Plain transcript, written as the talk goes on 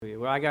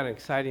Well, I got an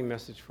exciting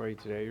message for you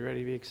today. You ready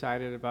to be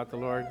excited about the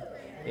Lord?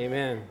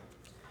 Amen.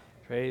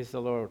 Praise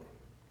the Lord.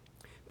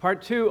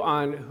 Part 2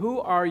 on who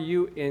are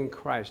you in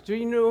Christ? Do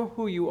you know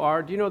who you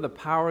are? Do you know the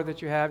power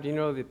that you have? Do you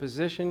know the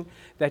position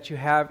that you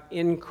have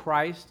in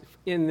Christ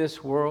in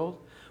this world?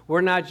 We're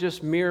not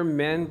just mere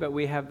men, but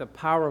we have the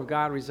power of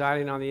God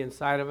residing on the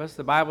inside of us.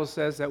 The Bible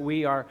says that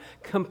we are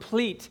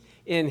complete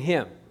in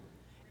Him.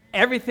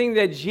 Everything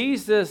that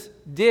Jesus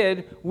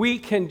did, we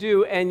can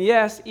do, and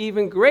yes,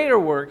 even greater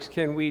works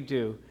can we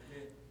do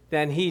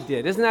than He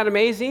did. Isn't that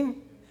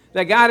amazing?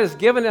 That God has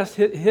given us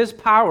His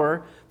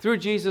power through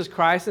Jesus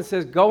Christ and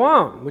says, go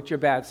on with your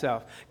bad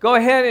self. Go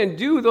ahead and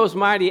do those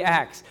mighty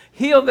acts.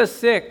 Heal the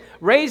sick.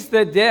 Raise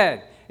the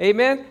dead.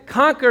 Amen?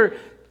 Conquer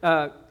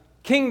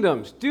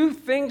kingdoms. Do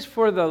things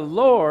for the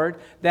Lord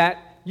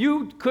that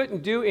you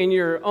couldn't do in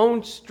your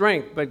own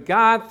strength, but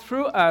God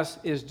through us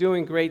is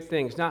doing great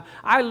things. Now,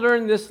 I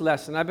learned this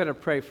lesson. I better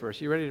pray first.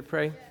 You ready to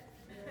pray?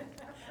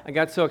 I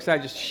got so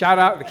excited, just shout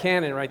out the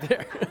cannon right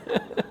there.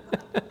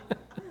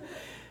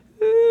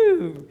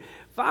 Ooh.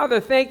 Father,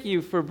 thank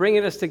you for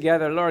bringing us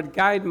together. Lord,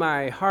 guide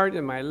my heart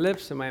and my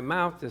lips and my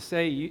mouth to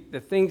say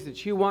the things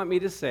that you want me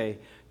to say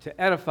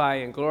to edify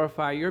and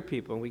glorify your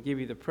people. And we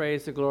give you the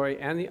praise, the glory,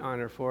 and the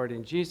honor for it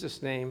in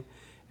Jesus' name.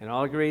 And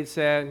all agreed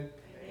said,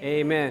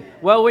 Amen.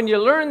 Well, when you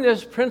learn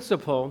this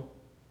principle,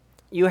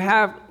 you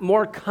have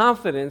more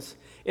confidence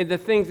in the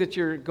things that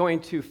you're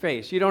going to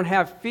face. You don't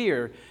have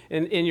fear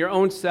in your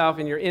own self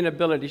and your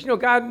inabilities. You know,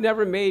 God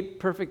never made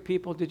perfect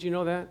people. Did you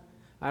know that?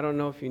 I don't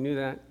know if you knew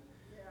that.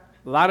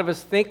 A lot of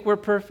us think we're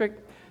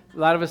perfect. A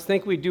lot of us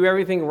think we do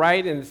everything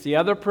right and it's the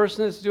other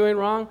person that's doing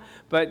wrong.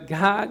 But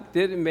God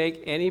didn't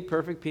make any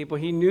perfect people.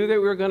 He knew that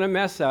we were going to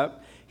mess up.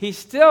 He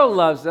still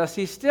loves us.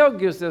 He still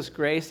gives us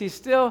grace. He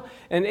still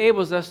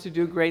enables us to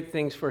do great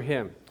things for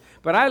Him.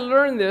 But I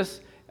learned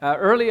this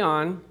early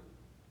on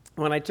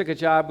when I took a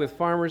job with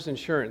Farmers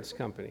Insurance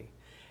Company.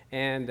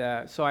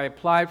 And so I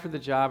applied for the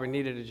job. I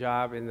needed a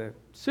job. And the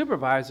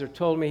supervisor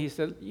told me, he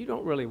said, you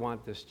don't really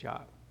want this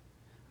job.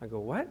 I go,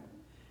 what?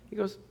 He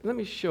goes, let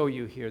me show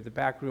you here, the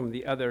back room,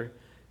 the other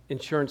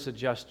insurance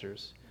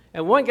adjusters.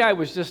 And one guy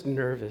was just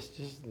nervous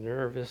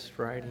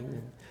writing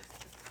and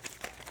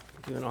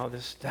doing all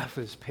this stuff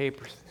with his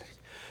papers.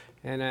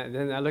 And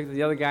then I looked at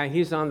the other guy,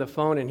 he's on the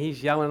phone, and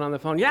he's yelling on the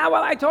phone, yeah,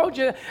 well, I told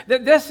you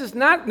that this is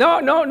not, no.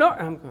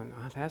 I'm going,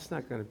 oh, that's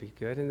not going to be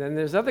good. And then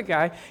there's other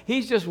guy,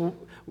 he's just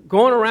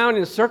going around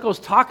in circles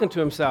talking to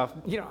himself.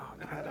 You know,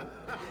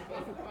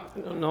 I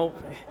don't know.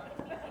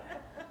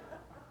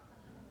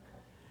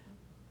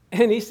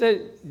 And he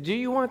said, do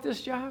you want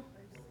this job?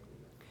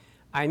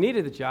 I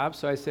needed the job,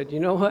 so I said, you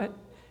know what?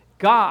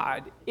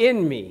 God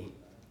in me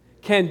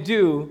can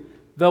do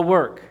the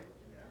work.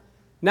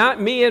 Not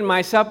me and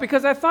myself,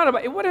 because I thought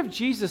about it. What if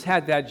Jesus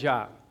had that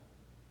job?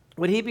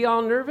 Would he be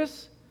all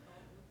nervous?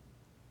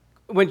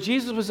 When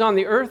Jesus was on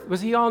the earth,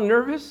 was he all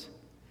nervous?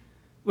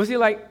 Was he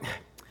like,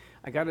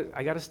 I got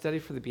to study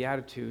for the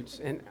Beatitudes,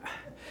 and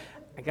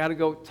I got to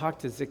go talk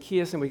to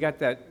Zacchaeus, and we got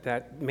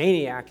that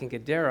maniac in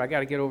Gadara. I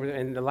got to get over there.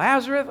 And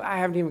Lazarus, I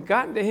haven't even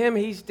gotten to him.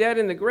 He's dead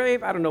in the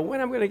grave. I don't know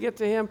when I'm going to get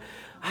to him.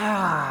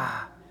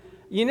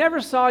 You never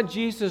saw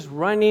Jesus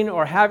running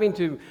or having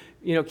to,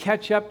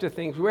 catch up to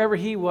things. Wherever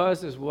he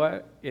was is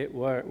where it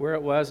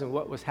was and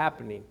what was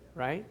happening,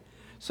 right?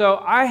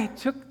 So I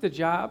took the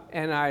job,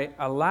 and I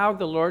allowed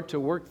the Lord to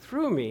work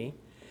through me,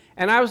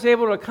 and I was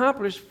able to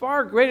accomplish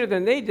far greater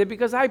than they did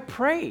because I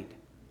prayed.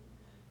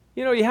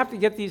 You have to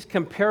get these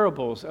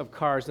comparables of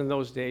cars in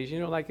those days.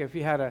 Like if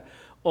you had an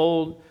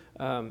old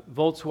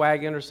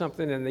Volkswagen or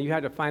something, and then you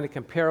had to find a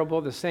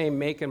comparable, the same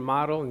make and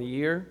model and the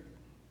year.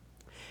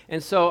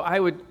 And so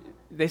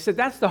they said,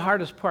 that's the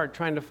hardest part,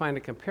 trying to find a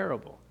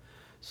comparable.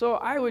 So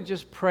I would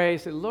just pray,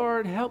 say,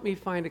 Lord, help me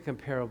find a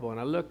comparable. And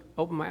I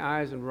open my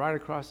eyes, and right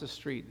across the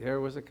street, there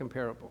was a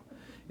comparable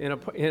in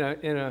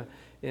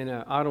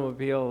an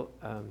automobile,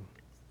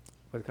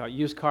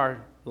 used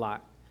car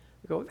lot.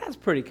 I go, that's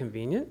pretty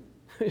convenient.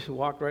 I just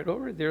walked right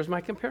over it. There's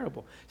my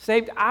comparable.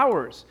 Saved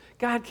hours.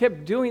 God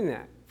kept doing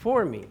that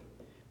for me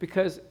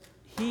because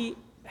he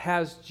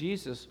has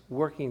Jesus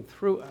working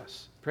through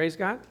us. Praise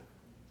God.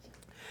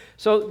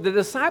 So the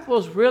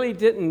disciples really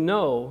didn't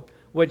know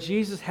what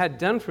Jesus had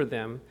done for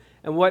them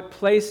and what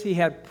place he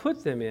had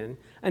put them in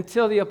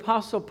until the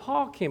Apostle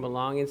Paul came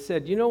along and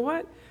said, you know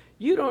what?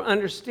 You don't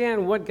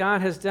understand what God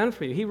has done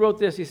for you. He wrote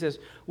this. He says,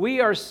 we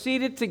are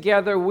seated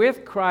together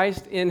with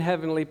Christ in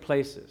heavenly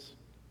places.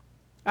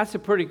 That's a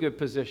pretty good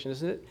position,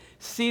 isn't it?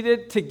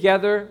 Seated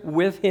together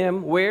with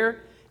him,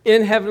 where?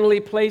 In heavenly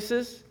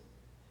places.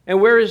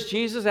 And where is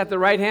Jesus? At the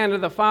right hand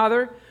of the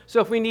Father. So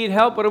if we need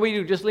help, what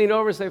do? Just lean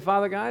over and say,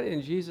 Father God,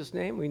 in Jesus'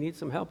 name, we need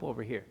some help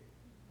over here.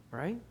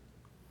 Right?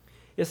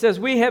 It says,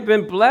 we have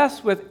been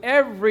blessed with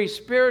every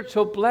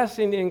spiritual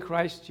blessing in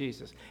Christ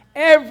Jesus.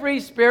 Every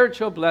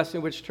spiritual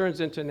blessing, which turns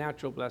into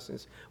natural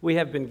blessings. We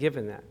have been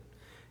given that.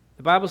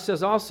 The Bible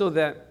says also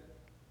that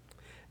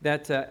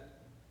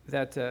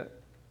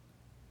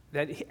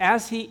that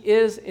as he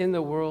is in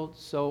the world,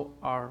 so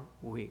are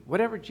we.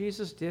 Whatever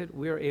Jesus did,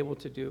 we are able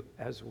to do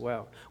as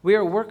well. We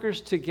are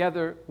workers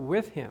together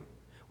with him.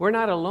 We're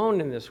not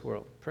alone in this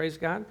world. Praise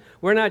God.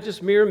 We're not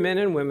just mere men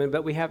and women,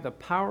 but we have the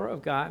power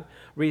of God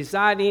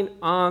residing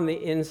on the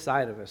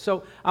inside of us.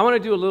 So I want to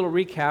do a little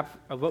recap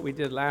of what we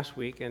did last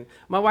week. And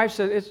my wife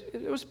said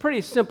it was a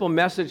pretty simple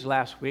message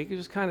last week. It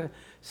was kind of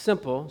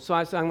simple. So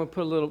I said I'm going to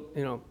put a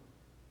little,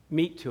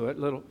 meat to it,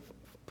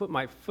 put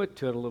my foot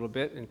to it a little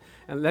bit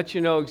and let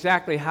you know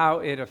exactly how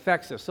it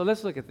affects us. So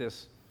let's look at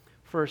this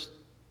first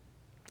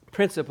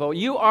principle.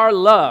 You are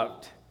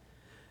loved.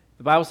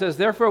 The Bible says,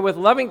 therefore, with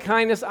loving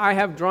kindness I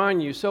have drawn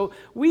you. So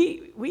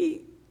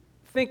we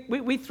think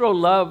we throw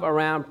love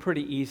around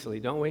pretty easily,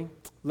 don't we?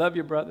 Love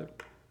your brother.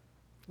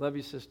 Love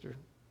your sister.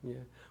 Yeah.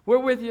 We're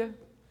with you.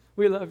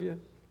 We love you.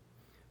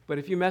 But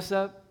if you mess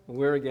up,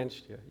 we're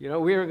against you.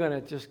 We're going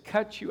to just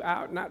cut you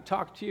out, not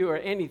talk to you or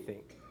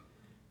anything.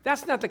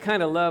 That's not the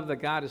kind of love that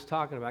God is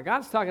talking about.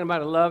 God's talking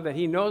about a love that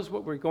he knows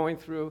what we're going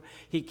through.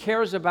 He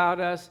cares about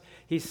us.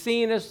 He's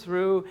seeing us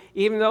through.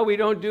 Even though we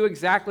don't do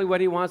exactly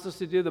what he wants us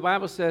to do, the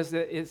Bible says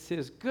that it's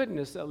his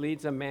goodness that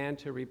leads a man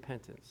to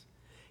repentance.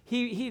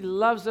 He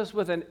loves us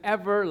with an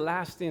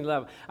everlasting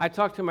love. I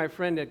talked to my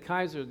friend at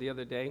Kaiser the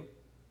other day,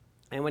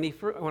 and when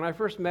I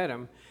first met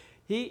him,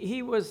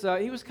 he was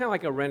kind of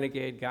like a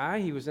renegade guy.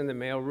 He was in the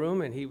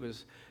mailroom, and he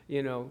was,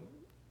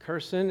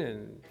 cursing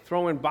and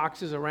throwing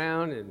boxes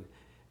around and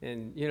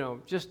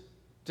just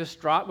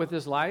distraught with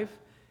his life.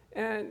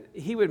 And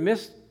he would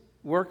miss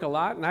work a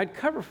lot, and I'd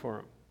cover for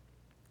him,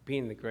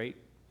 being the great,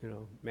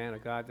 man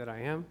of God that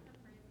I am.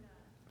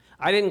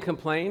 I didn't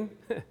complain,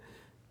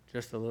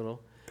 just a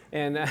little.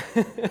 And,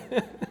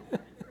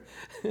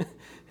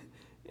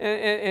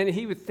 and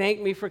he would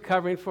thank me for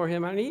covering for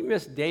him. I mean, he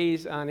missed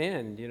days on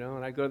end,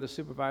 and I'd go to the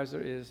supervisor,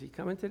 is he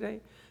coming today?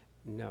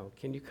 No.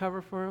 Can you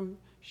cover for him?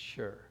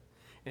 Sure.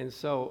 And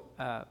so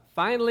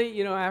finally,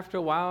 after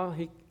a while,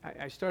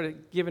 I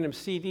started giving him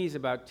CDs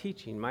about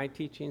teaching, my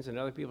teachings and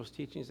other people's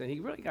teachings, and he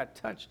really got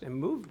touched and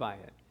moved by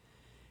it.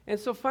 And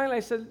so finally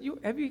I said,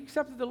 have you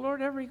accepted the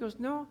Lord ever? He goes,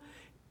 no.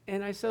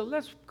 And I said,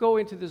 let's go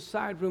into the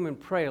side room and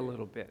pray a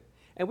little bit.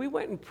 And we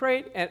went and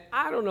prayed, and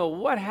I don't know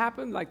what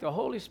happened, like the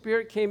Holy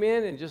Spirit came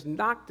in and just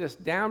knocked us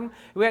down.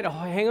 We had to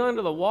hang on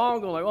to the wall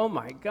and go like, oh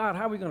my God,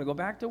 how are we going to go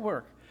back to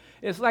work?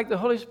 It's like the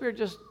Holy Spirit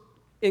just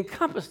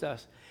encompassed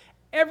us.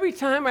 Every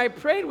time I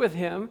prayed with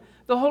him,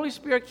 the Holy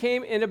Spirit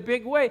came in a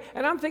big way.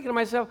 And I'm thinking to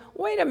myself,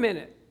 wait a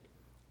minute.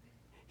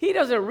 He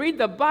doesn't read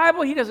the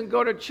Bible. He doesn't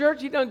go to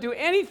church. He doesn't do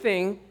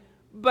anything,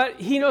 but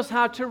he knows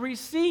how to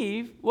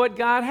receive what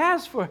God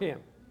has for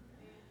him.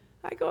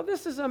 I go,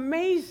 this is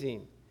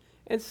amazing.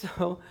 And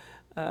so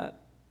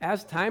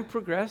as time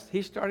progressed,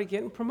 he started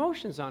getting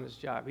promotions on his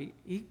job.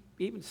 He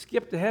even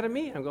skipped ahead of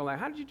me. I'm going like,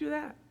 how did you do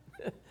that?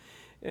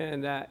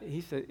 And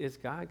he said, it's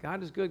God.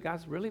 God is good.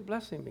 God's really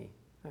blessing me.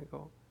 I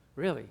go,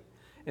 really?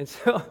 And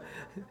so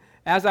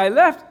as I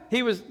left,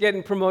 he was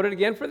getting promoted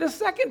again for the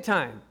second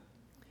time.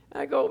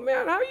 I go,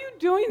 man, how are you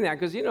doing that?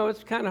 Because,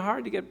 it's kind of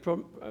hard to get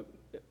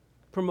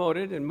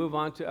promoted and move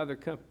on to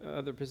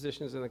other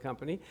positions in the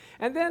company.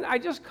 And then I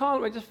just called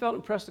him. I just felt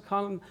impressed to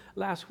call him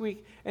last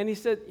week. And he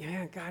said,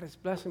 yeah, God is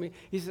blessing me.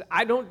 He said,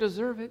 I don't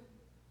deserve it,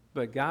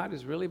 but God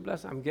is really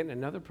blessing. I'm getting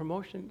another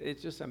promotion.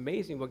 It's just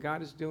amazing what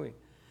God is doing.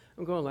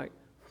 I'm going like,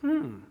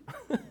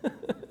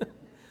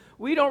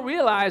 We don't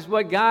realize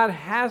what God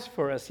has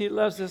for us. He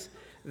loves us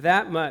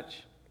that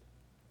much.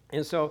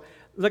 And so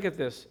look at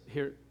this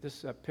here,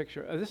 this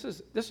picture.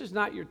 This is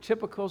not your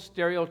typical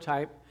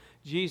stereotype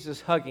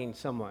Jesus hugging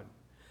someone.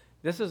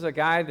 This is a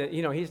guy that,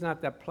 he's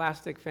not that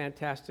plastic,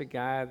 fantastic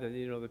guy,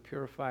 the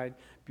purified,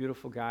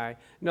 beautiful guy.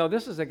 No,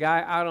 this is a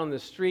guy out on the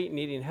street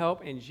needing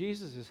help, and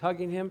Jesus is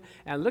hugging him.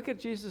 And look at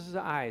Jesus'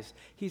 eyes.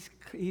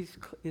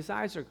 His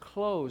eyes are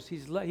closed.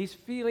 He's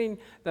feeling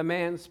the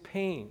man's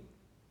pain.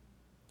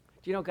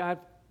 Do you know God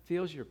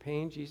feels your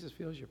pain? Jesus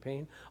feels your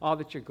pain, all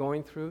that you're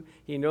going through.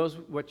 He knows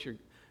what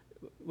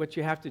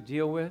you have to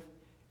deal with,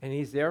 and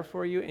he's there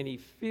for you, and he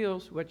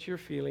feels what you're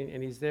feeling,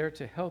 and he's there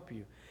to help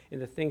you in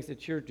the things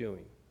that you're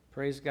doing.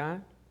 Praise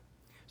God.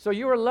 So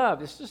you are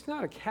loved. It's just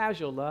not a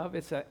casual love.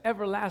 It's an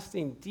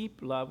everlasting, deep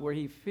love where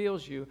he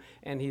feels you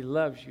and he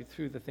loves you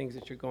through the things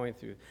that you're going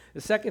through.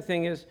 The second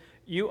thing is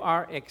you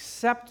are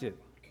accepted.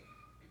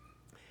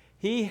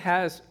 He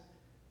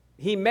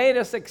made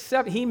us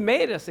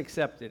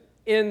accepted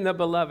in the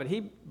beloved. He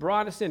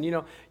brought us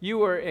in. You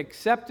were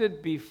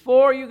accepted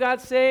before you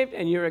got saved,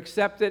 and you're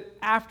accepted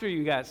after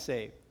you got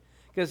saved.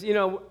 Because,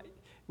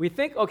 we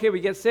think, okay, we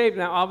get saved,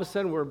 now all of a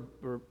sudden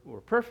we're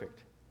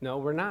perfect. No,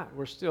 we're not.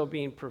 We're still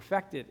being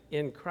perfected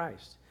in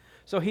Christ.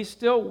 So he's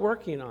still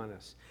working on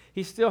us.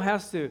 He still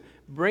has to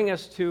bring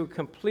us to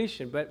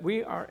completion, but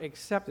we are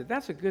accepted.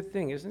 That's a good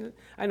thing, isn't it?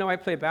 I know I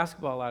play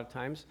basketball a lot of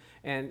times,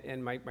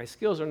 and my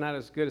skills are not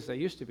as good as they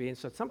used to be, and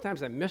so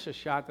sometimes I miss a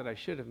shot that I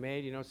should have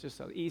made. It's just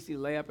an easy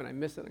layup, and I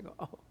miss it, and I go,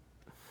 oh.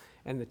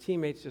 And the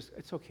teammates just,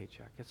 it's okay,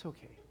 Chuck, it's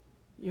okay.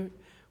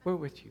 We're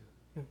with you,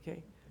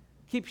 okay?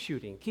 Keep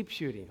shooting.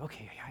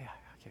 Okay, yeah,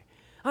 okay.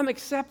 I'm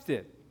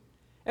accepted.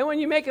 And when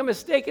you make a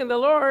mistake in the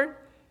Lord,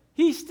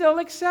 he still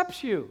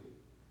accepts you.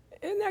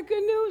 Isn't that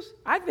good news?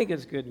 I think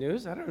it's good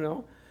news. I don't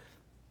know.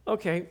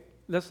 Okay,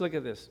 let's look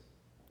at this.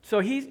 So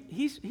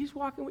he's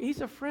walking,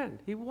 he's a friend.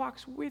 He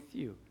walks with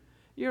you.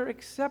 You're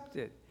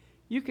accepted.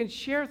 You can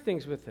share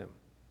things with him.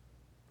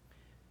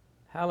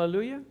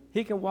 Hallelujah.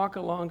 He can walk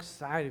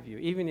alongside of you,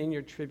 even in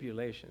your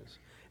tribulations.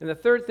 And the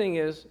third thing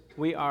is,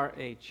 we are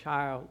a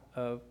child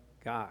of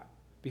God.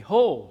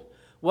 Behold,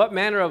 what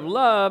manner of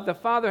love the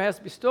Father has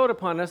bestowed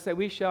upon us, that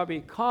we shall be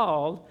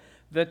called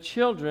the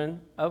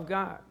children of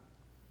God.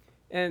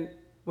 And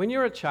when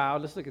you're a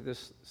child, let's look at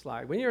this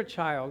slide. When you're a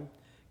child,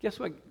 guess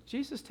what?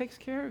 Jesus takes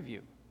care of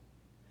you.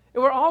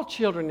 And we're all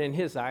children in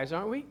his eyes,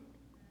 aren't we?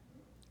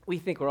 We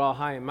think we're all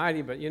high and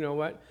mighty, but you know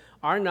what?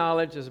 Our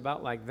knowledge is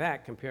about like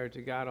that compared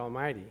to God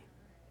Almighty.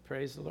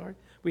 Praise the Lord.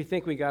 We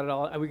think we got it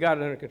all. We got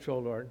it under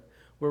control, Lord.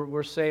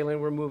 We're sailing.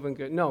 We're moving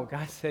good. No,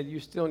 God said you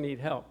still need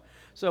help.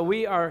 So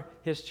we are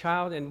his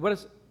child. And what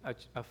does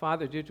a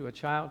father do to a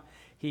child?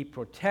 He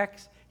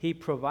protects, he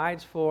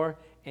provides for,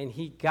 and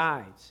he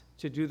guides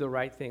to do the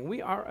right thing.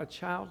 We are a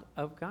child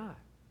of God.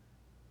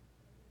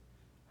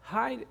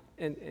 Hide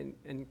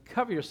and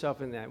cover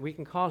yourself in that. We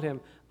can call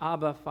him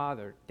Abba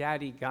Father,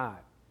 Daddy God.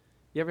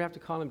 You ever have to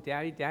call him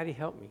Daddy? Daddy,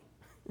 help me.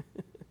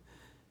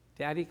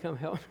 Daddy, come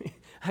help me.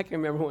 I can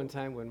remember one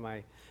time when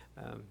my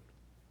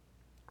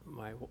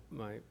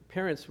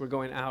parents were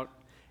going out,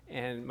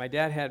 and my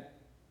dad had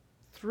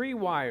 3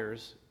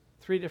 wires,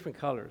 3 different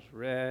colors,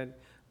 red,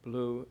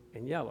 blue,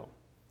 and yellow.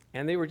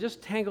 And they were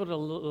just tangled a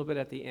little bit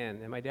at the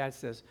end. And my dad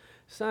says,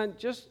 son,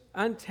 just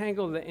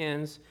untangle the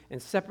ends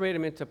and separate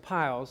them into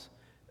piles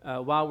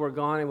while we're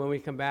gone, and when we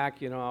come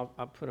back,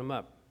 I'll put them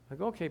up. I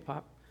go, okay,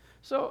 Pop.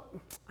 So,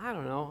 I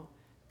don't know.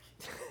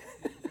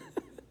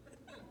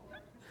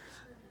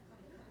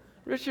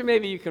 Richard,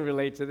 maybe you can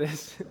relate to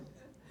this.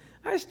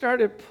 I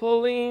started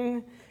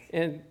pulling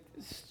and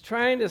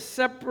trying to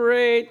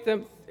separate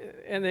them,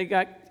 and they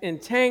got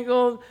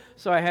entangled,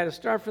 so I had to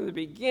start from the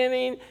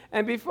beginning.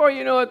 And before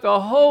you know it, the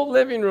whole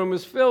living room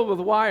was filled with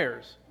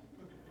wires.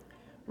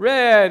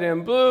 Red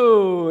and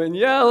blue and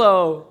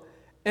yellow.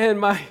 And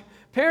my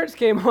parents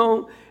came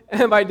home,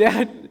 and my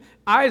dad,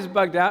 eyes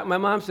bugged out. My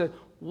mom said,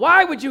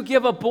 why would you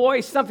give a boy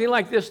something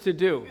like this to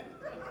do?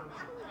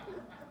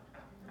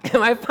 And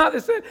my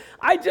father said,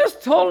 I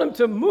just told him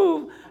to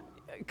move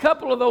a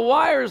couple of the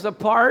wires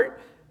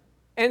apart.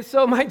 And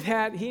so my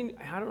dad,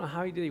 I don't know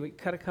how he did it. He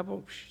cut a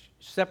couple,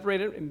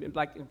 separated, and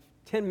like in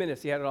 10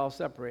 minutes he had it all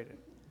separated.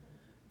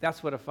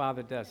 That's what a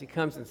father does. He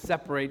comes and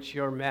separates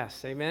your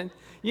mess. Amen?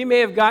 You may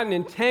have gotten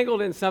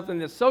entangled in something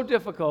that's so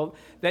difficult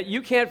that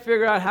you can't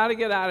figure out how to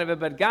get out of it,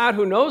 but God,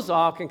 who knows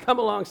all, can come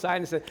alongside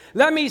and say,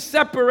 let me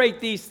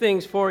separate these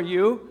things for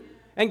you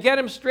and get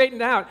them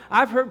straightened out.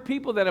 I've heard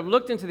people that have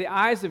looked into the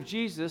eyes of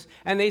Jesus,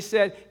 and they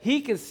said, he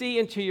can see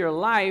into your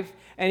life,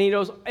 and he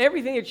knows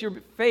everything that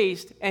you're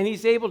faced, and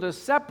he's able to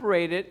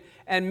separate it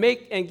and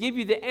give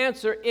you the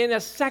answer in a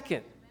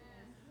second.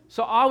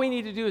 So all we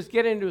need to do is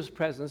get into his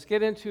presence,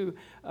 get into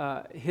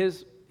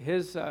his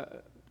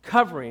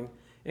covering,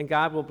 and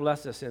God will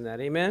bless us in that.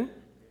 Amen?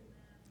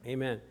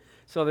 Amen.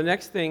 So the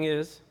next thing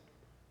is,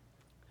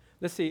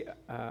 let's see.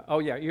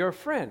 You're a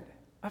friend.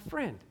 A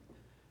friend.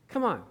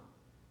 Come on.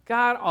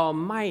 God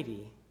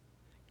Almighty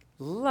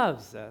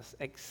loves us,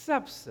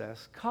 accepts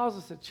us, calls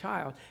us a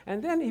child,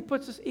 and then he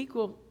puts us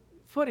equal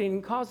footing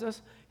and calls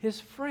us his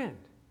friend.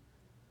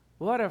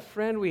 What a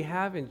friend we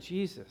have in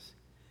Jesus.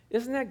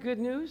 Isn't that good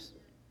news?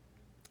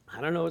 I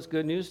don't know, it's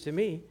good news to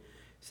me. It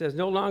says,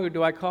 no longer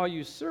do I call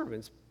you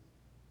servants,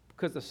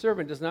 because the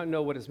servant does not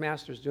know what his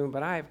master is doing,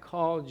 but I have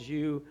called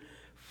you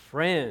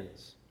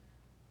friends.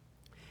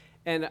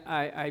 And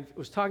I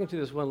was talking to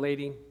this one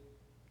lady,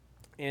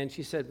 and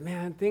she said,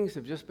 man, things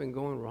have just been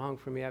going wrong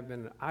for me. I've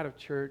been out of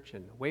church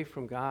and away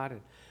from God,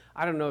 and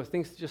I don't know, if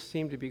things just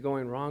seem to be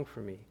going wrong for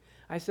me.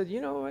 I said,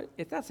 you know what,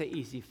 if that's an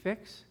easy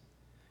fix.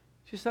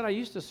 She said, I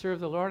used to serve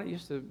the Lord. I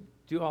used to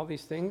do all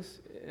these things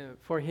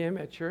for him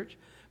at church,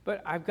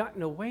 but I've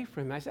gotten away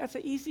from him. I said, that's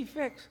an easy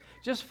fix.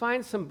 Just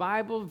find some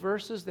Bible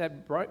verses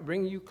that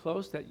bring you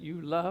close, that you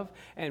love,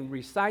 and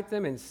recite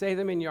them and say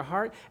them in your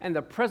heart, and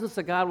the presence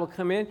of God will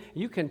come in.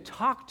 You can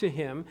talk to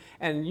him,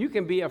 and you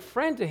can be a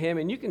friend to him,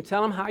 and you can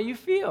tell him how you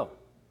feel.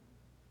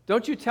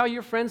 Don't you tell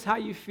your friends how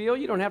you feel?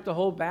 You don't have to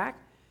hold back,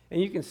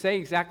 and you can say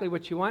exactly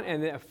what you want,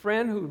 and a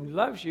friend who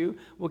loves you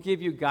will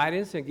give you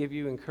guidance and give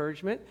you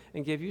encouragement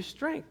and give you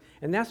strength.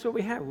 And that's what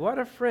we have. What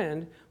a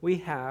friend we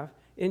have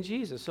in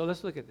Jesus. So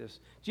let's look at this.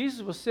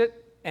 Jesus will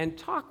sit and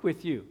talk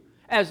with you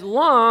as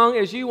long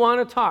as you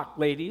want to talk,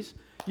 ladies.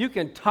 You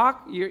can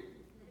talk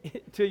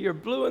till you're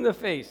blue in the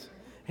face.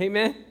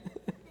 Amen?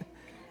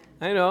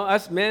 I know,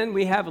 us men,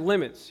 we have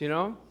limits, you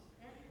know.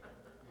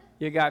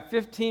 You got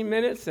 15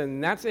 minutes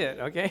and that's it,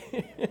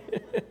 okay?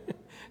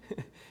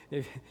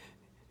 If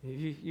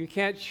you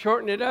can't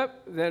shorten it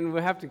up, then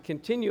we'll have to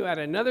continue at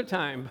another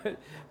time. But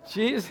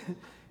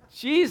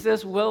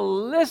Jesus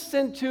will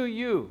listen to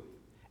you,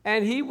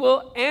 and he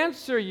will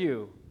answer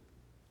you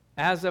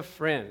as a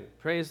friend.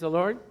 Praise the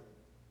Lord.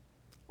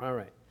 All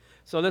right.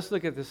 So let's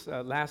look at this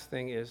last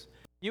thing is,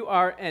 you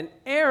are an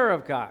heir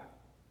of God.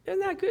 Isn't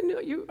that good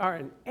news? You are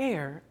an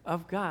heir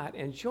of God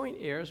and joint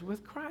heirs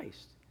with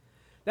Christ.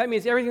 That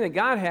means everything that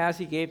God has,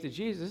 he gave to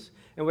Jesus,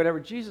 and whatever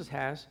Jesus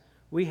has,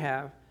 we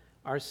have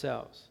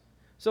ourselves.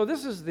 So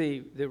this is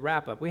the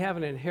wrap-up. We have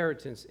an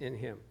inheritance in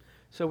him.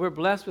 So we're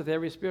blessed with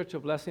every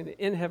spiritual blessing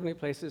in heavenly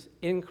places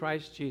in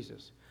Christ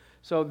Jesus.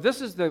 So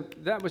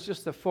that was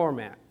just the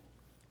format.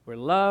 We're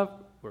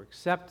loved, we're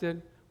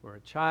accepted, we're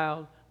a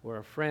child, we're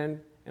a friend,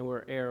 and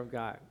we're heir of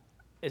God.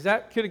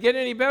 Could it get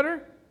any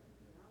better?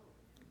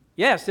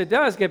 Yes, it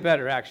does get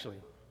better,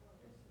 actually.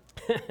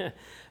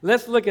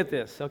 Let's look at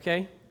this,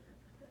 okay?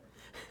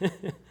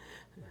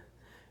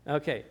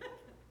 Okay.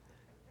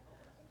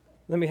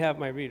 Let me have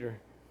my reader.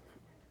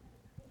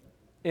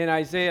 In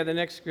Isaiah, the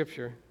next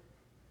scripture.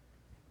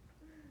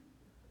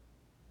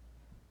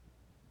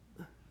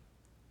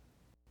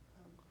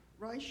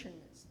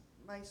 Righteousness.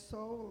 My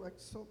soul will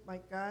exalt my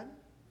God,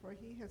 for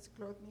he has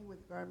clothed me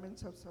with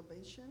garments of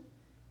salvation.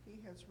 He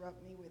has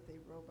wrapped me with a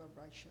robe of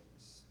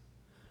righteousness.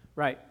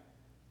 Right.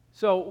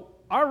 So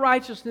our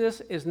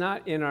righteousness is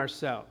not in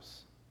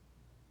ourselves.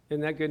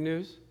 Isn't that good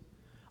news?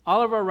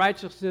 All of our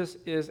righteousness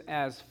is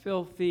as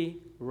filthy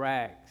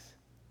rags.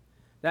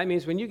 That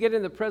means when you get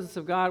in the presence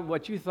of God,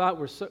 what you thought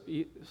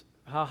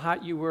how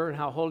hot you were and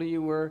how holy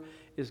you were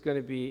is going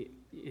to be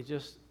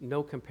just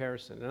no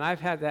comparison. And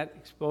I've had that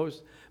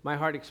exposed, my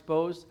heart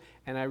exposed,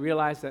 and I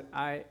realized that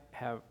I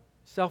have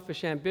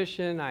selfish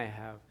ambition, I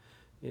have,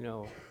 I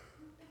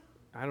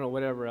don't know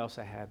whatever else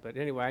I had. But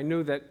anyway, I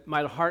knew that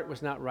my heart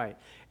was not right.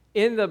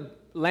 In the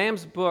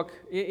Lamb's book,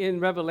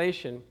 in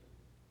Revelation,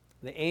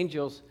 the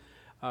angels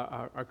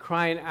are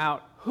crying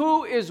out,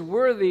 who is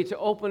worthy to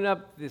open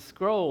up the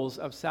scrolls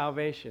of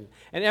salvation?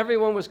 And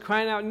everyone was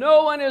crying out,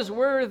 no one is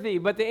worthy.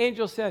 But the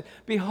angel said,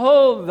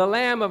 behold, the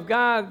Lamb of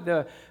God,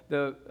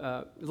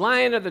 the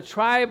Lion of the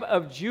tribe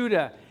of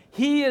Judah.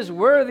 He is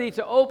worthy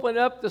to open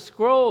up the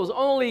scrolls.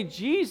 Only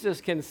Jesus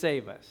can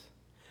save us.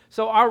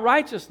 So our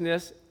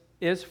righteousness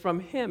is from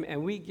him,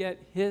 and we get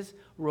his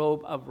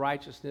robe of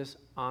righteousness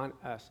on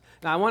us.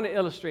 Now, I want to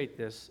illustrate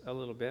this a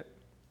little bit.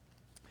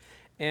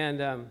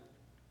 And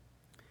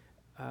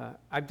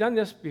I've done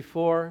this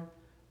before,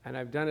 and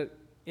I've done it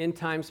in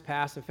times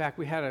past. In fact,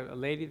 we had a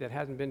lady that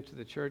hasn't been to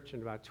the church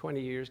in about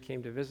 20 years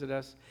came to visit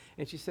us,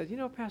 and she said,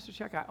 Pastor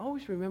Chuck, I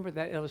always remember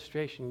that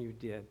illustration you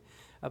did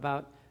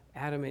about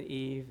Adam and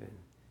Eve and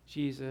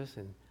Jesus,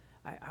 and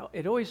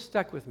it always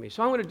stuck with me.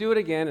 So I'm going to do it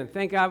again, and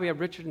thank God we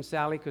have Richard and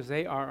Sally because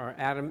they are our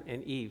Adam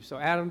and Eve. So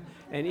Adam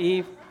and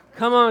Eve,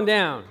 come on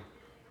down.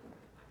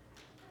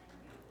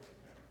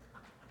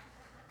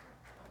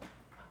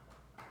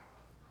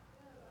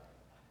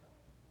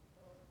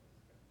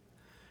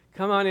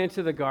 Come on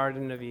into the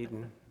Garden of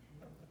Eden.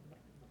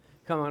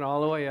 Come on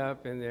all the way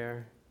up in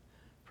there.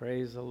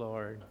 Praise the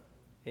Lord.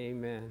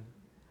 Amen.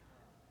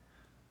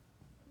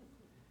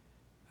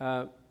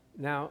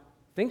 Now,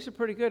 things are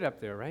pretty good up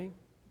there, right?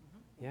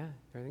 Yeah,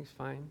 everything's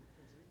fine.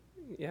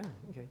 Yeah,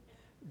 okay.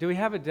 Do we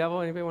have a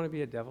devil? Anybody want to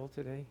be a devil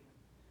today?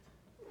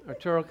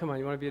 Arturo, come on,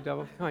 you want to be a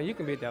devil? Come on, you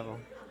can be a devil.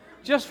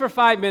 Just for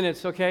 5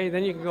 minutes, okay?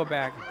 Then you can go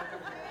back.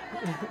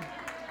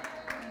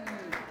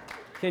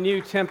 Can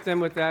you tempt them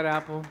with that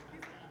apple?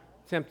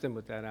 Tempt them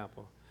with that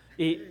apple.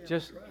 Eat,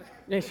 just...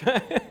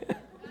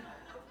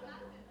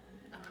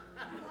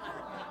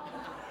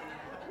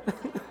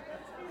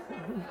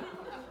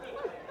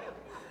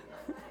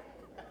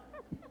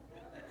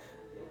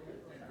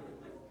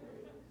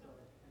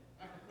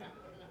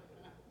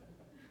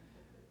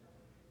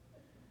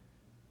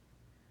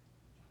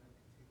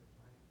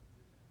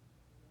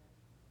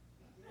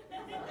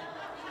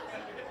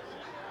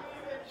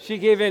 She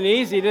gave in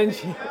easy, didn't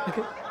she?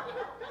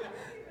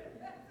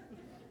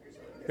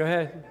 Go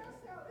ahead.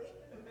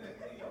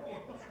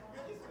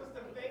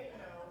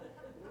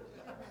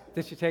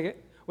 Did she take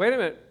it? Wait a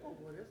minute.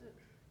 What is it?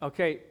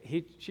 Okay,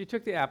 she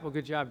took the apple.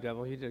 Good job,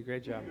 devil. You did a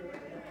great job.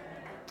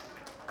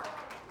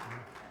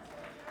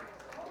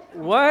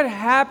 What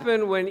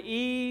happened when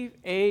Eve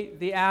ate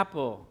the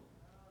apple?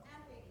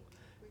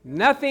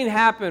 Nothing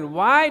happened.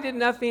 Why did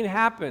nothing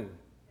happen?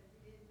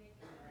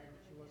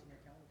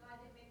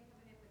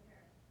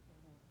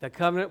 The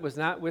covenant was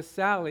not with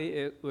Sally,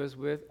 it was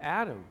with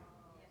Adam.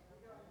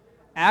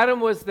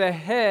 Adam was the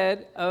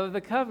head of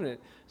the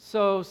covenant.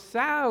 So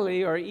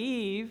Sally, or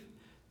Eve,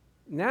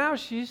 now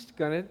she's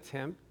going to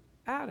tempt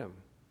Adam.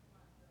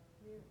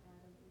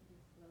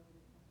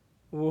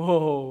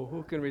 Whoa,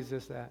 who can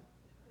resist that?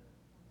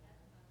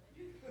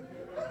 Boom,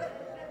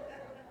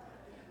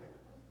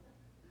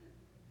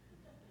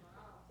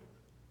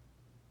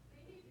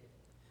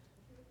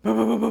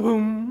 boom, boom, boom,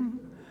 boom.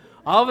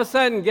 All of a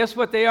sudden, guess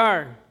what they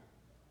are?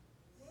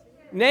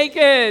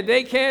 Naked.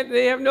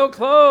 They have no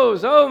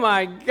clothes. Oh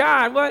my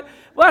God.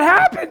 What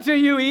happened to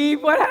you,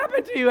 Eve? What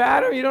happened to you,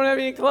 Adam? You don't have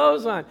any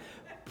clothes on.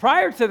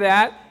 Prior to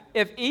that,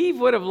 if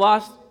Eve would have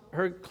lost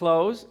her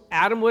clothes,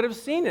 Adam would have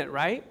seen it,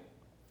 right?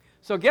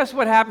 So guess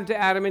what happened to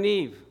Adam and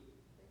Eve?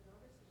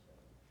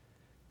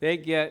 They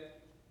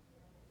get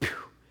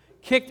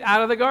kicked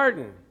out of the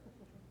garden.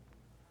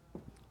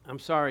 I'm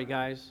sorry,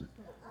 guys.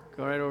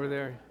 Go right over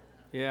there.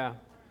 Yeah.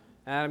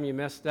 Adam, you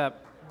messed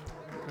up.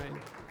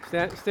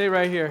 Right. Stay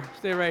right here.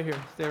 Stay right here.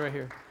 Stay right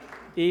here.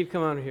 Eve,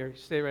 come on here.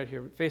 Stay right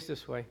here. Face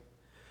this way.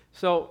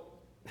 So,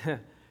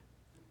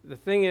 the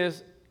thing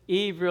is,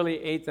 Eve really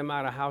ate them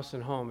out of house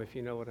and home, if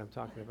you know what I'm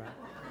talking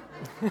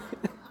about.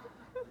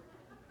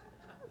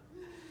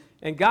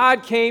 And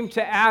God came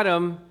to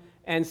Adam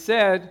and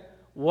said,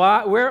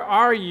 where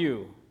are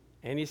you?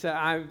 And he said,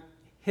 I'm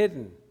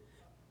hidden.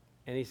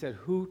 And he said,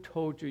 who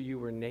told you you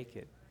were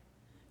naked?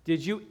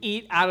 Did you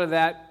eat out of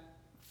that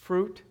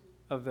fruit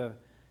of the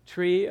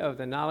tree of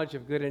the knowledge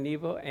of good and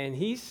evil? And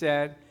he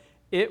said,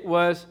 it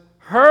was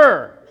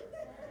her,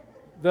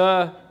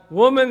 the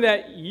woman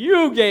that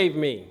you gave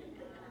me.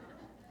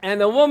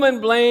 And the woman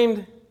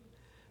blamed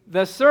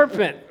the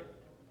serpent.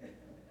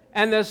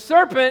 And the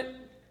serpent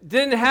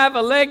didn't have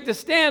a leg to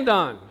stand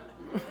on.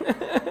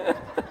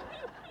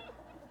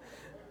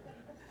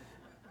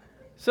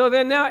 So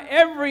then now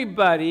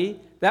everybody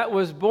that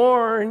was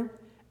born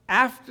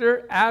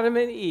after Adam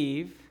and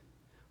Eve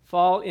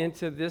fall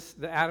into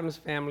the Adam's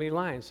family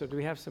line. So do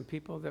we have some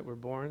people that were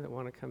born that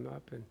want to come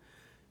up? And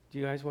do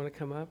you guys want to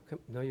come up?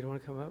 No, you don't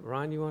want to come up?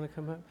 Ron, you want to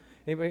come up?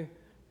 Anybody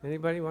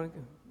want to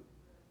come?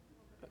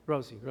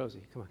 Rosie,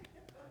 come on.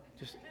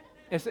 Just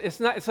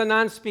it's a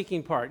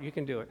non-speaking part. You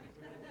can do it.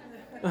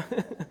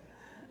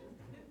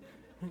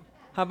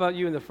 How about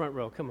you in the front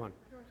row? Come on,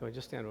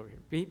 just stand over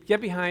here.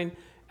 Get behind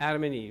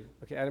Adam and Eve.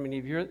 Okay, Adam and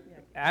Eve.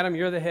 Adam,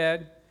 you're the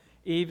head.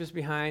 Eve is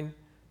behind.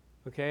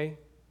 Okay,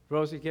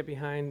 Rosie, get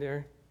behind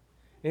there.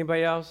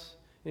 Anybody else?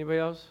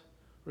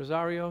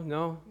 Rosario?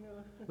 No.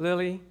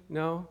 Lily?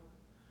 No.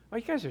 Oh,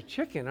 you guys are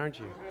chicken, aren't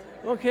you?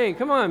 Okay,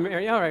 come on,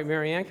 Mary. All right,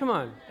 Marianne, come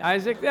on.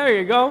 Isaac, there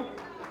you go.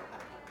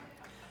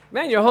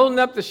 Man, you're holding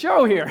up the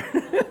show here.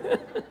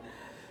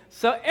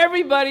 So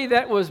everybody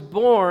that was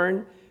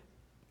born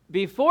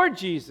before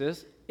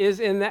Jesus is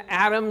in the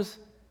Adam's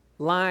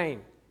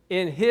line,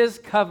 in his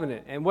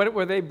covenant. And what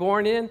were they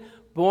born in?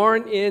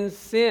 Born in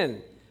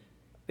sin.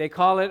 They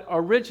call it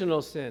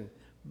original sin.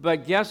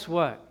 But guess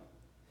what?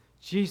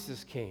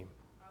 Jesus came.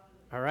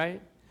 All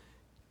right?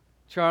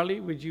 Charlie,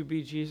 would you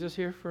be Jesus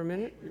here for a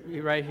minute? Be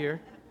right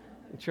here.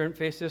 And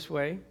face this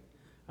way.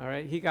 All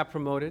right? He got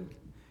promoted.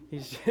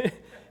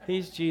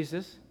 He's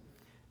Jesus.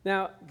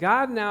 Now,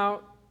 God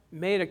now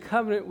made a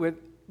covenant with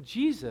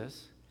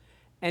Jesus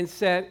and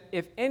said,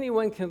 if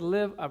anyone can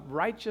live a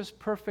righteous,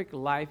 perfect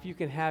life, you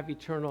can have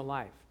eternal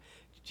life.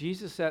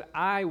 Jesus said,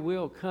 I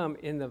will come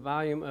in the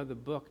volume of the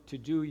book to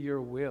do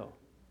your will,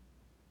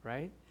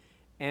 right?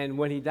 And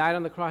when he died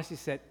on the cross, he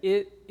said,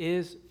 it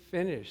is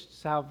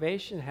finished.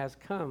 Salvation has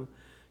come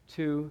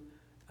to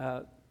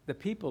the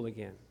people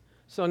again.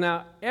 So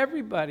now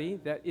everybody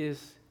that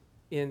is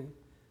in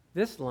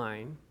this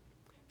line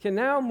can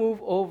now move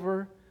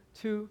over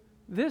to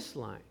this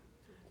line.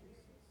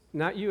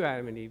 Not you,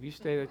 Adam and Eve. You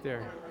stay right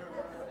there.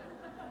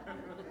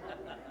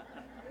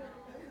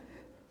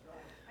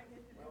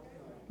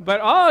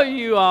 But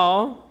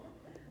all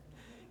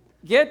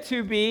get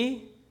to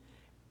be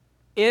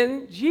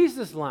in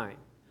Jesus' line.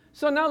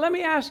 So now let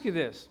me ask you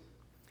this.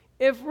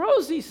 If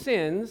Rosie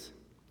sins,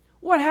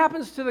 what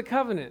happens to the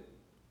covenant?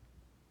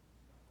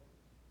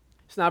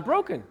 It's not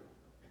broken.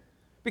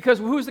 Because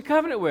who's the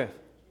covenant with?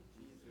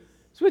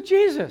 It's with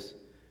Jesus.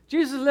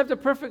 Jesus lived a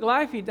perfect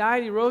life. He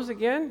died. He rose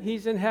again.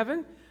 He's in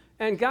heaven.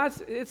 And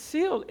it's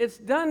sealed. It's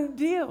done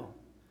deal.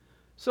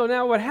 So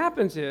now what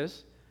happens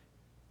is,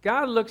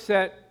 God looks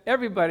at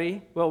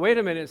everybody. Well, wait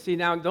a minute. See,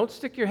 now don't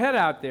stick your head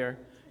out there.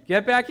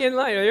 Get back in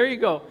line. There you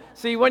go.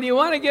 See, when you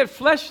want to get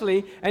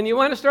fleshly and you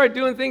want to start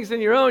doing things on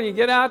your own, you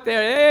get out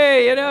there,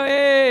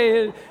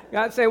 hey.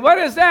 God say, what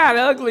is that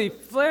ugly,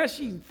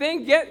 fleshy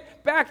thing?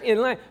 Get back in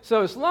line.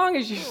 So as long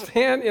as you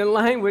stand in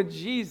line with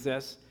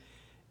Jesus,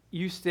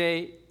 you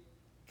stay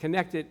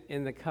connected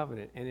in the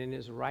covenant and in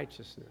his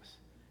righteousness.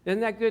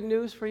 Isn't that good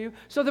news for you?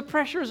 So the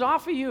pressure is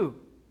off of you.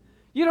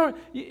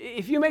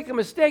 If you make a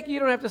mistake, you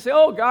don't have to say,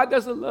 oh, God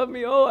doesn't love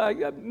me. Oh, I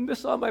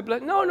miss all my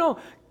blood. No.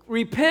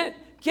 Repent,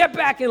 get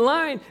back in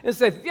line, and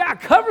say, yeah,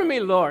 cover me,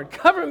 Lord.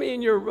 Cover me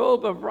in your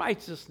robe of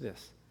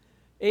righteousness.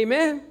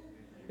 Amen?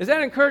 Is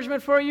that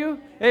encouragement for you?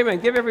 Amen.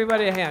 Give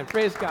everybody a hand.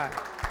 Praise God.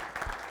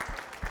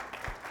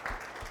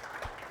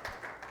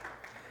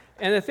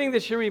 And the thing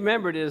that you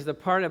remembered is the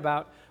part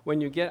about when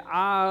you get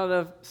out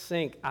of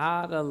sync,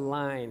 out of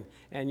line,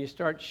 and you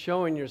start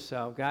showing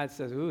yourself, God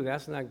says, ooh,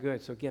 that's not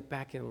good, so get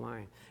back in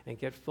line and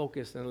get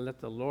focused and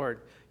let the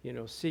Lord,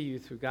 see you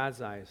through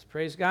God's eyes.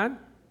 Praise God.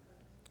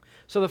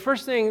 So the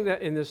first thing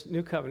that in this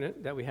new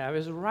covenant that we have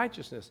is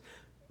righteousness.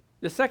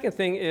 The second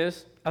thing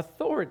is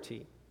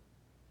authority.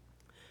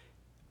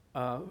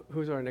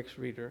 Who's our next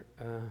reader?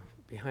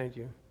 Behind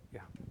you? Yeah.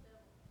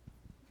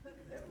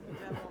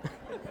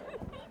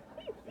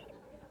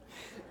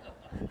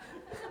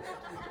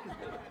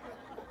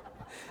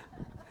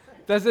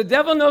 Does the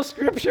devil know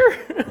Scripture?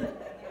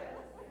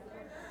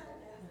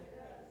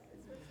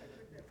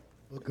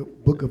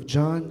 Book of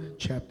John,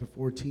 chapter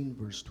 14,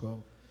 verse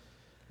 12.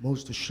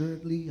 Most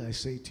assuredly, I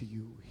say to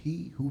you,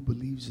 he who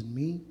believes in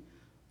me,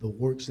 The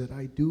works that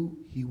I do,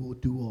 he will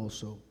do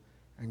also.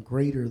 And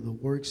greater the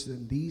works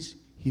than these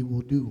he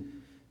will do,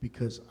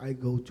 because I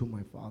go to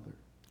my Father.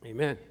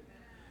 Amen.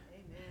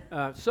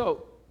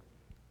 So,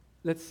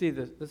 let's see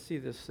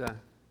this.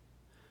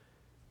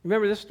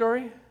 Remember this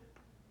story?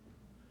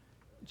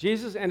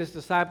 Jesus and his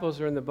disciples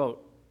are in the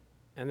boat,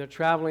 and they're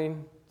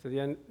traveling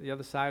to the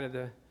other side of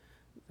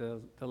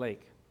the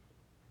lake.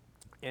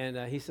 And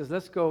he says,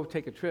 let's go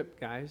take a trip,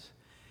 guys.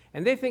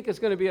 And they think it's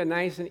going to be a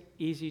nice and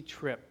easy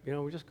trip. You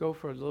know, we just go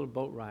for a little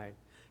boat ride.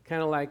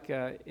 Kind of like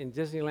in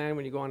Disneyland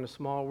when you go on a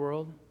Small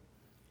World.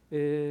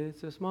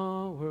 It's a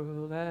small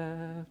world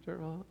after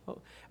all.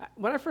 Oh.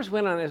 When I first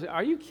went on this,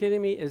 are you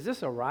kidding me? Is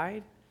this a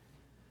ride?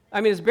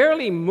 I mean, it's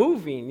barely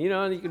moving. You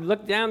know, you can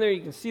look down there,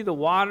 you can see the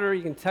water,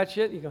 you can touch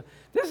it. You go,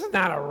 this is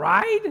not a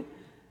ride.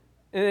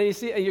 And then you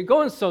see, you're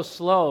going so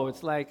slow.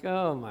 It's like,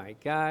 oh my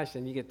gosh,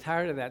 and you get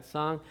tired of that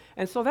song.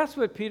 And so that's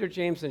what Peter,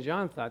 James, and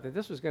John thought, that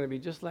this was going to be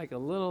just like a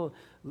little,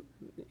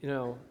 you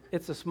know,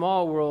 it's a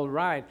small world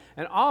ride.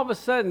 And all of a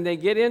sudden, they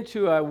get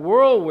into a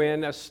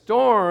whirlwind, a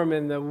storm,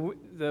 and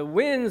the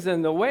winds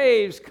and the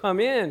waves come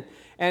in,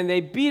 and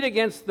they beat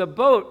against the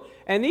boat.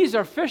 And these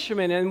are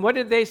fishermen, and what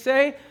did they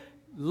say?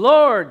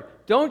 Lord,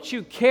 don't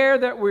you care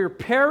that we're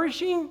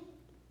perishing?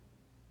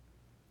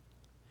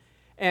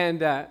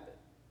 And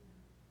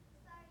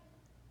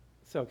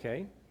it's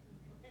okay.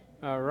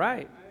 All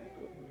right.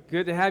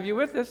 Good to have you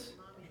with us.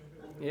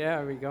 Yeah,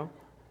 there we go.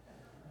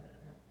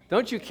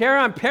 Don't you care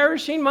I'm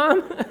perishing,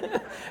 Mom?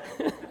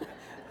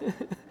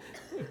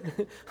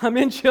 I'm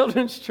in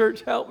children's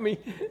church. Help me.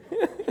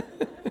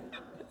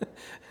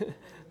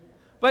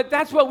 But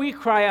that's what we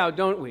cry out,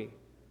 don't we?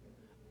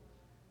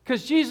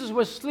 Because Jesus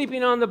was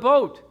sleeping on the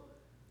boat.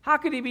 How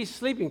could he be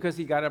sleeping? Because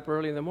he got up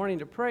early in the morning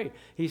to pray.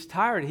 He's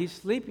tired. He's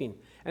sleeping.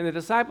 And the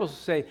disciples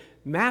say,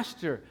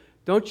 Master,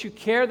 don't you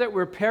care that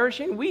we're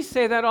perishing? We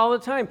say that all the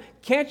time.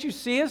 Can't you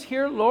see us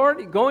here,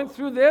 Lord, going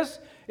through this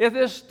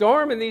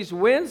storm and these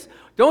winds?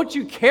 Don't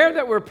you care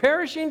that we're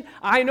perishing?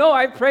 I know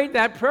I've prayed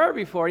that prayer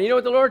before. You know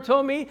what the Lord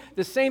told me?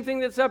 The same thing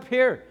that's up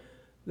here.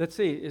 Let's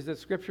see. Is the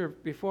scripture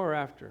before or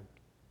after?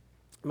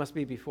 It must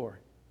be before.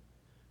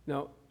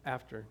 No,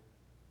 after.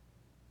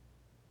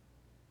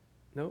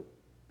 No,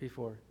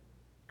 before.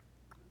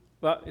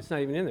 Well, it's not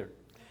even in there.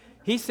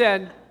 He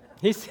said,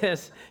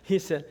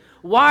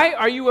 why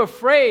are you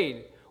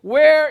afraid?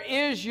 Where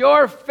is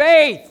your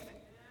faith?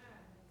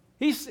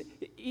 He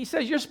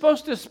says you're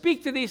supposed to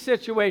speak to these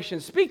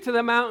situations. Speak to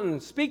the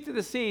mountains. Speak to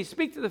the sea.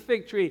 Speak to the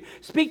fig tree.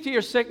 Speak to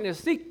your sickness.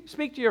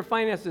 Speak to your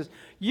finances.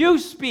 You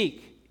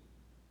speak.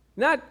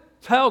 Not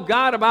tell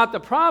God about the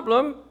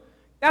problem.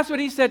 That's what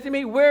he said to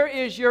me. Where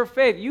is your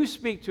faith? You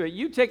speak to it.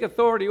 You take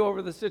authority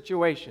over the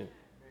situation.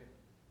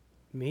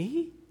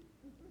 Me?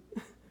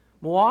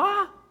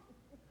 Moi?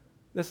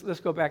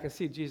 Let's go back and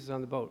see Jesus on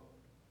the boat.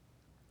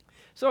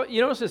 So you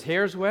notice his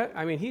hair's wet.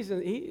 I mean,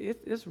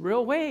 it's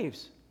real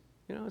waves.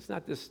 You know, it's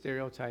not this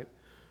stereotype.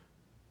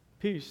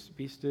 Peace,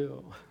 be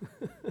still.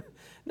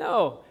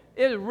 No,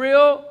 it's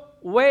real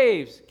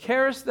waves.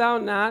 Carest thou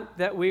not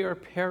that we are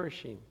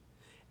perishing?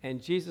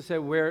 And Jesus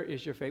said, where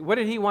is your faith? What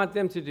did he want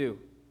them to do?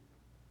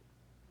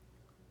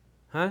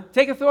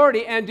 Take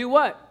authority and do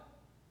what?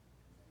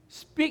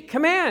 Speak,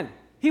 command.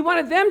 He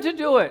wanted them to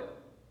do it.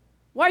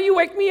 Why you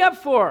wake me up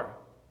for?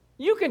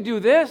 You can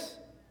do this.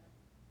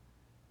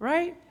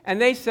 Right?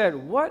 And they said,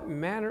 what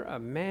manner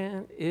of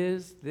man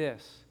is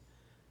this?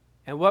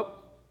 And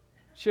what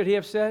should he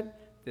have said?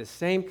 The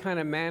same kind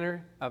of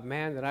manner of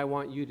man that I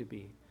want you to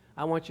be.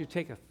 I want you to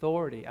take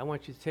authority. I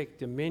want you to take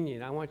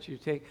dominion. I want you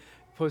to take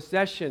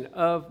possession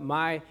of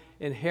my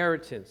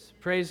inheritance.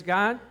 Praise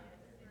God.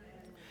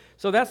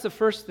 So that's the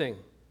first thing.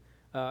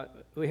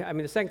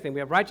 The second thing, we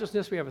have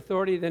righteousness, we have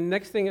authority. The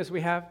next thing is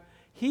we have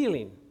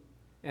healing.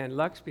 And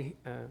Lux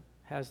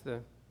has the...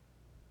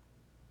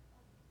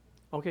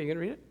 Okay, you going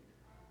to read it?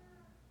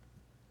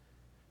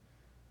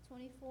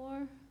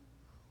 24,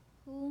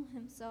 who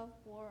himself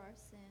bore our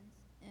sins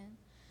in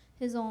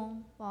his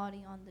own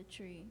body on the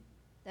tree,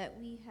 that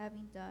we,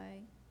 having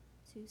died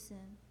to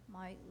sin,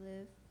 might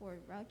live for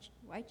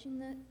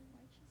righteousness,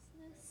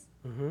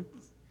 Mm-hmm.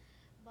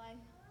 by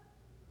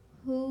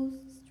whose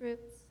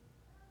stripes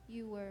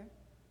you were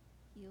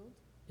healed.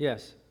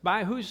 Yes.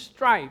 By whose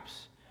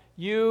stripes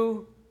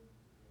you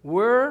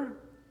were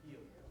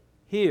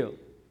healed.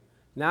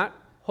 Not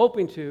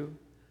hoping to,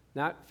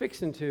 not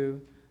fixing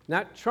to,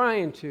 not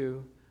trying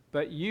to,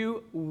 but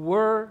you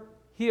were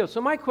healed.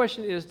 So my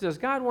question is, does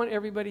God want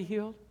everybody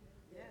healed?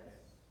 Yes.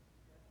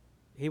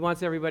 He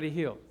wants everybody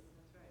healed.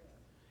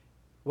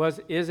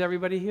 Is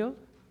everybody healed?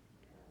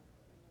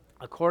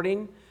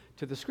 According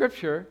to the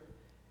scripture,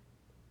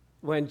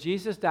 when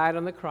Jesus died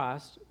on the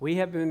cross, we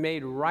have been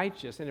made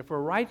righteous. And if we're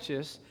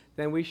righteous,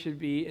 then we should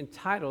be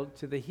entitled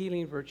to the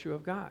healing virtue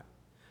of God.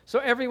 So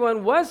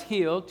everyone was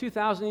healed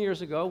 2,000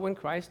 years ago when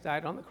Christ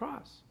died on the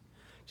cross.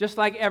 Just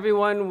like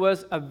everyone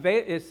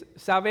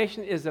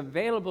salvation is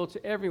available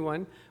to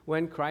everyone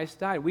when Christ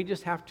died. We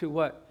just have to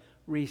what?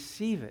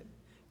 Receive it.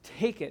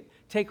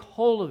 Take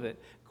hold of it.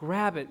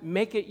 grab it,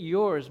 make it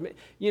yours.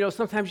 You know,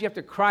 sometimes you have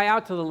to cry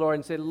out to the Lord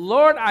and say,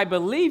 Lord, I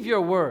believe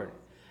your word.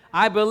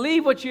 I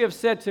believe what you have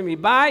said to me.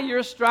 By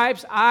your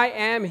stripes I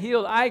am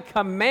healed. I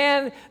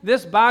command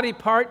this body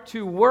part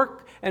to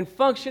work and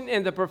function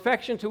in the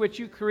perfection to which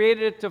you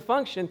created it to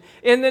function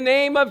in the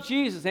name of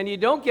Jesus. And you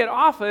don't get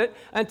off it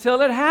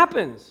until it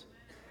happens.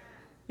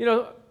 You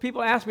know,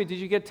 people ask me, did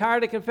you get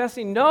tired of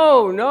confessing?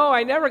 No,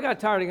 I never got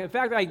tired of it. In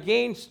fact, I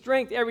gained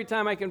strength every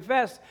time I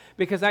confessed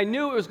because I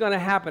knew it was going to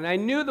happen. I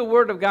knew the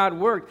word of God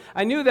worked.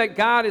 I knew that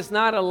God is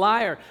not a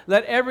liar.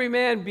 Let every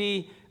man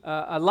be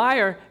a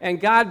liar and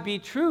God be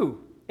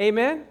true.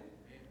 Amen?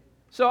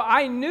 So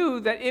I knew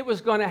that it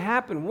was going to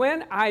happen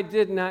when I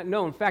did not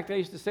know. In fact, I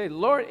used to say,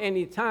 Lord,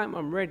 anytime,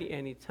 I'm ready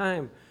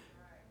anytime.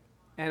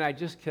 And I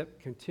just kept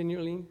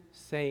continually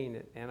saying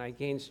it. And I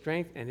gained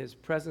strength, and his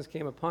presence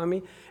came upon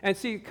me. And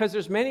see, because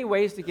there's many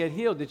ways to get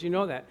healed. Did you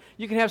know that?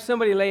 You can have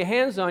somebody lay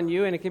hands on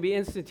you, and it can be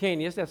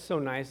instantaneous. That's so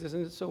nice.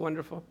 Isn't it so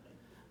wonderful?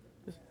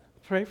 Just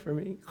pray for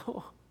me.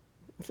 Oh,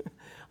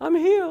 I'm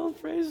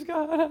healed. Praise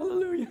God.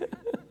 Hallelujah.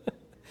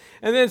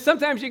 And then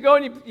sometimes you go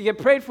and you get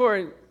prayed for,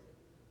 and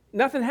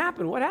nothing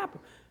happened. What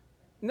happened?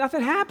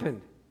 Nothing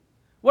happened.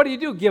 What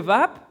do? Give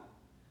up?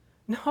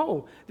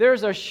 No.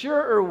 There's a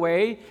surer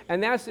way,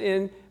 and that's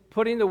in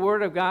putting the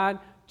Word of God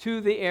to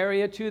the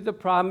area, to the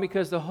problem,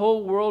 because the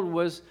whole world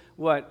was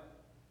what?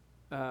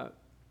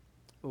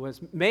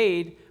 Was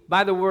made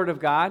by the Word of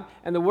God,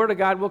 and the Word of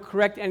God will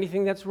correct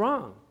anything that's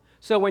wrong.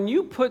 So when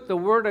you put the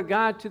Word of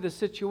God to the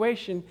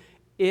situation,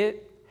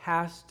 it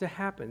has to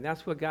happen.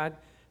 That's what God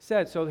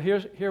said. So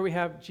here we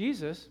have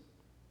Jesus.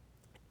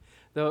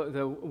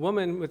 The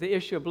woman with the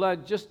issue of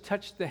blood just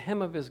touched the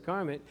hem of his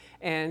garment,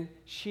 and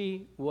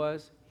she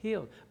was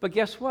healed. But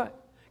guess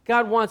what?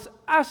 God wants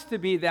us to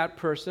be that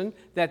person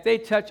that they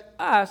touch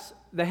us,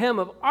 the hem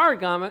of our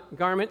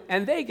garment,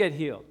 and they get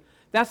healed.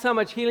 That's how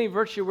much healing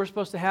virtue we're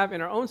supposed to have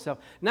in our own self.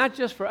 Not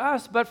just for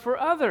us, but for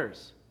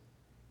others.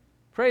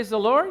 Praise the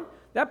Lord.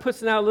 That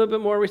puts now a little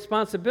bit more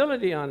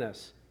responsibility on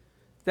us,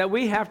 that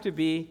we have to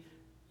be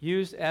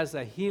used as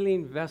a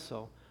healing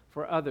vessel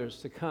for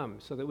others to come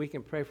so that we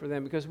can pray for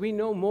them, because we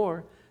know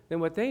more than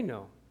what they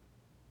know.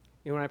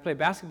 You know, when I play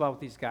basketball with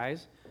these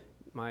guys,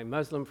 my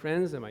Muslim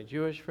friends and my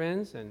Jewish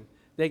friends, and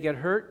they get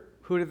hurt,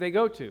 who do they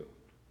go to?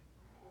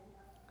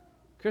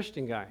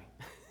 Christian guy.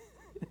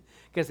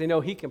 Because they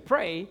know he can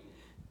pray,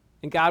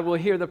 and God will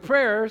hear the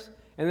prayers,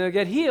 and they'll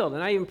get healed.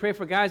 And I even pray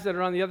for guys that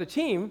are on the other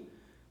team,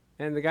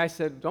 and the guy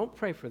said, don't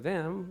pray for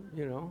them,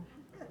 you know.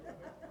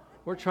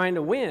 We're trying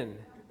to win.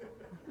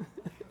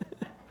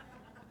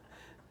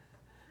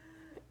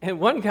 And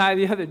one guy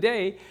the other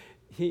day,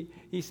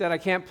 he said, I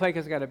can't play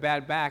because I got a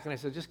bad back. And I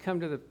said, just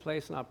come to the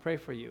place and I'll pray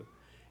for you.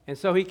 And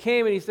so he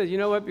came and he said, you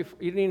know what, you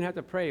didn't even have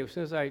to pray. As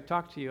soon as I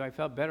talked to you, I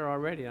felt better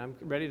already. I'm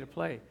ready to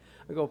play.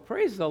 I go,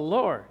 praise the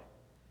Lord.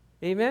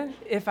 Amen?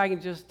 If I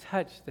can just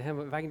touch the hem,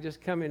 if I can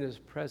just come in his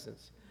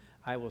presence,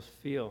 I will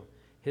feel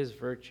his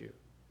virtue.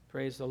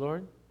 Praise the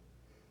Lord.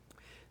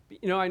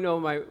 You know, I know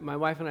my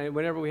wife and I,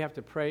 whenever we have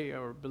to pray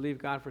or believe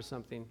God for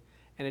something,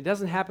 and it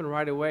doesn't happen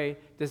right away,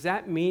 does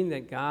that mean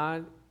that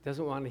God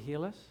doesn't want to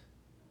heal us?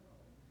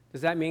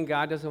 Does that mean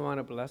God doesn't want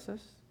to bless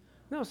us?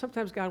 No,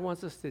 sometimes God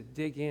wants us to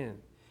dig in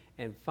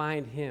and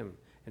find him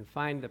and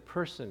find the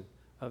person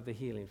of the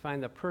healing,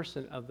 find the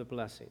person of the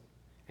blessing,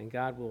 and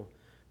God will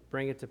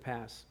bring it to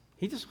pass.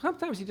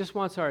 Sometimes he just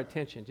wants our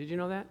attention. Did you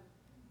know that?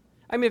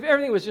 I mean, if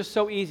everything was just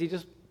so easy,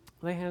 just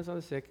lay hands on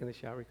the sick and they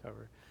shall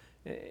recover.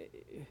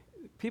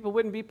 People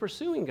wouldn't be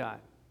pursuing God.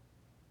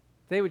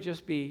 They would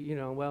just be, you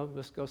know, well,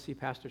 let's go see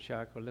Pastor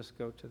Chuck, or let's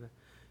go to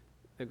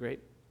the great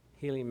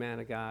healing man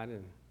of God,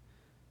 and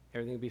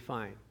everything will be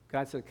fine.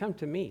 God said, come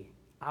to me.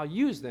 I'll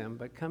use them,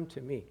 but come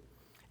to me.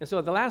 And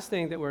so the last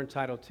thing that we're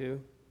entitled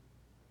to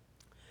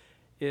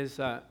is,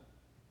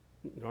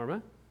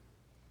 Norma?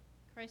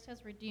 Christ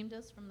has redeemed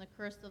us from the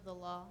curse of the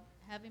law,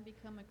 having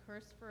become a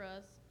curse for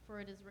us, for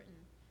it is written,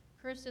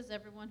 cursed is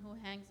everyone who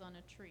hangs on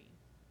a tree,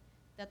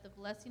 that the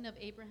blessing of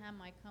Abraham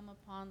might come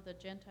upon the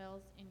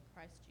Gentiles in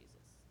Christ Jesus.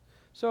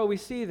 So we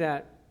see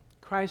that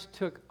Christ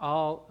took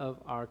all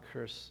of our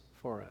curse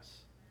for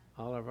us,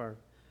 all of our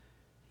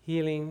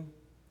healing,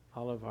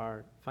 all of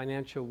our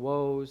financial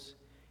woes.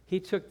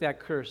 He took that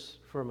curse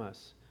from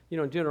us. You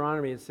know, in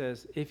Deuteronomy it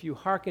says, if you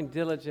hearken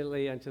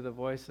diligently unto the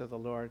voice of the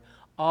Lord,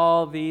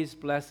 all these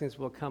blessings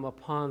will come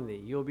upon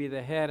thee. You'll be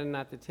the head and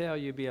not the tail.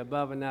 You'll be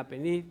above and not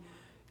beneath.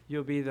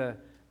 You'll be the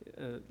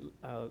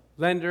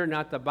lender,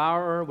 not the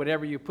borrower.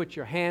 Whatever you put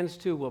your hands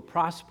to will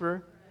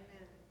prosper.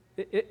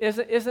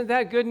 Isn't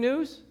that good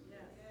news? Yes.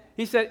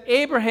 He said,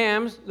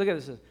 look at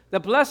this, the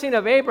blessing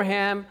of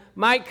Abraham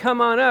might come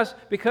on us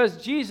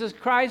because Jesus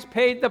Christ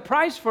paid the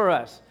price for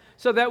us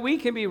so that we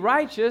can be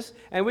righteous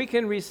and we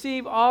can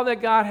receive all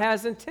that God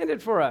has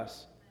intended for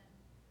us.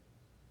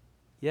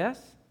 Yes?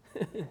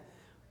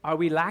 Are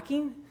we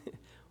lacking?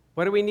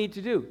 What do we need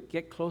to do?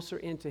 Get closer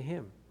into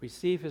him.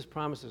 Receive his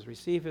promises.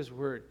 Receive his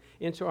word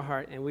into our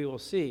heart, and we will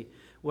see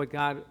what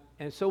God...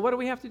 And so what do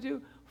we have to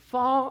do?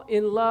 Fall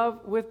in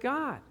love with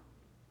God.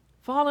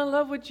 Fall in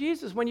love with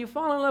Jesus. When you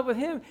fall in love with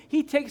him,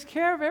 he takes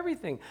care of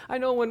everything. I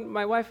know when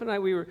my wife and I,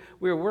 we were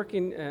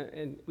working,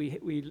 and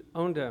we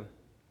owned a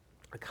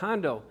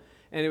condo,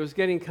 and it was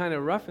getting kind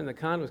of rough, and the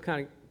condo was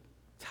kind of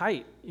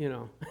tight, you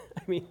know.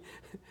 I mean,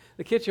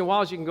 the kitchen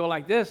walls, you can go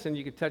like this, and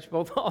you can touch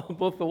both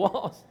the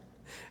walls.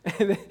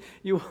 And then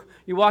you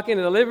walk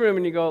into the living room,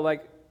 and you go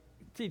like,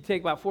 you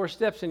take about 4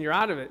 steps, and you're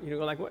out of it. You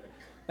go like, what?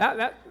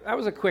 That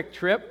was a quick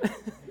trip.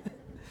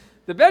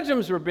 The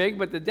bedrooms were big,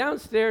 but the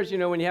downstairs, you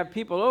know, when you have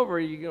people over,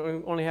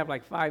 you only have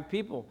like 5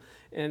 people.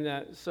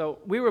 And so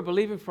we were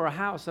believing for a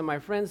house, and my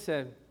friend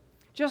said,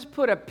 just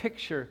put a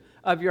picture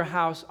of your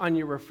house on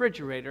your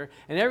refrigerator,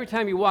 and every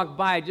time you walk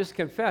by, just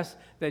confess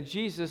that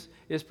Jesus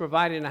is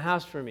providing a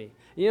house for me.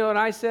 You know what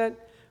I said?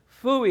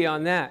 Phooey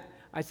on that.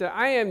 I said,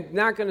 I am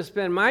not going to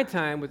spend my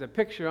time with a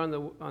picture on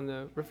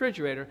the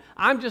refrigerator.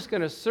 I'm just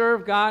going to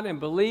serve God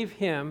and believe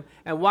him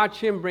and watch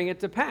him bring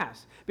it to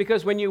pass.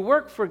 Because when you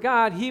work for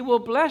God, he will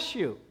bless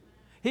you.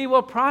 He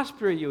will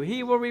prosper you.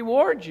 He will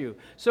reward you.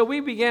 So we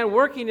began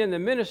working in the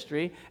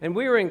ministry, and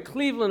we were in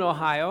Cleveland,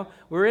 Ohio.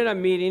 We were in a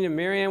meeting, and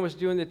Marianne was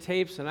doing the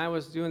tapes, and I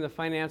was doing the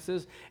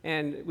finances,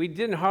 and we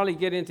didn't hardly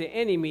get into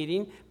any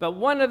meeting. But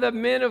one of the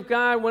men of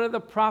God, one of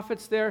the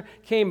prophets there,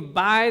 came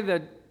by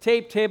the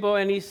tape table,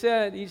 and he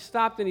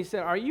stopped and he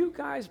said, are you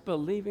guys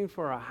believing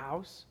for a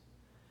house?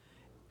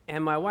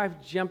 And my wife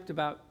jumped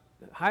about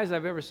as high as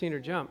I've ever seen her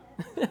jump.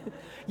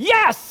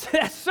 Yes,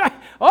 that's right.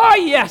 Oh,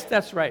 yes,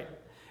 that's right.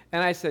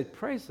 And I said,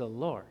 praise the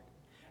Lord.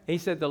 And he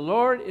said, the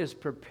Lord is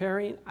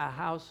preparing a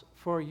house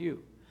for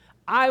you.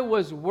 I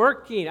was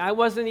working. I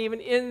wasn't even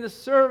in the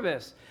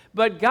service.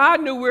 But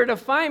God knew where to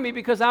find me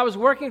because I was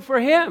working for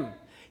him.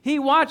 He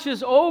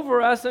watches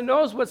over us and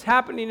knows what's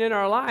happening in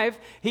our life.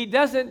 He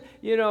doesn't,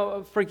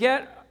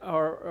 forget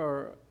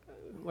or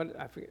what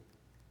I forget.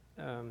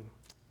 What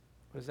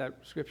is that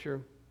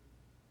scripture?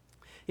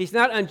 He's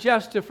not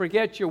unjust to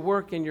forget your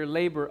work and your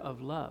labor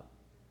of love.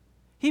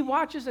 He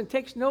watches and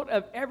takes note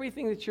of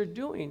everything that you're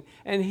doing,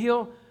 and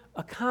he'll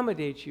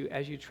accommodate you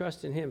as you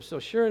trust in him. So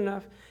sure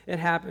enough, it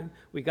happened.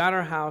 We got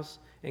our house,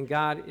 and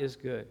God is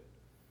good.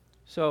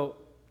 So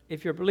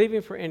if you're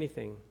believing for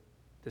anything,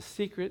 the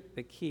secret,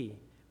 the key,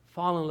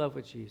 fall in love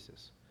with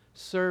Jesus.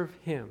 Serve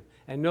him.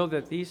 And know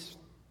that these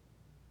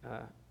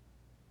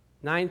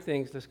 9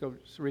 things, let's go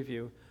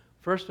review.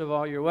 First of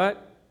all, you're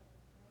what?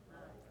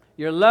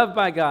 You're loved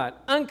by God.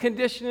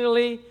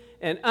 Unconditionally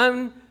and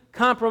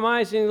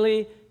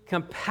uncompromisingly,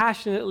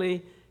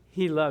 compassionately,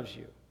 he loves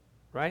you.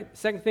 Right? The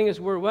second thing is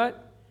we're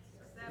what?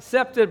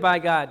 Accepted by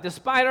God.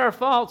 Despite our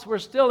faults, we're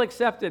still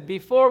accepted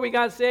before we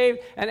got saved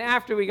and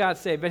after we got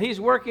saved. But he's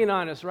working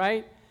on us,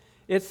 right?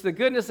 It's the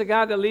goodness of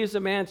God that leads a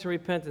man to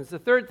repentance. The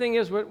third thing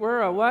is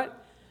we're a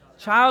what?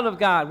 Child of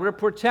God. We're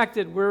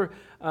protected. We're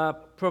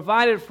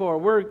provided for.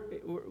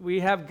 We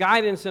have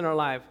guidance in our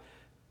life.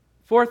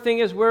 Fourth thing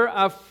is we're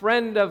a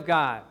friend of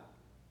God,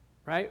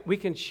 right? We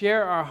can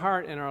share our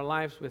heart and our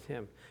lives with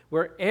him.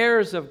 We're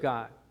heirs of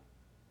God.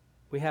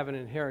 We have an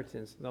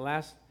inheritance. The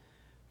last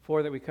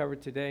 4 that we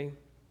covered today,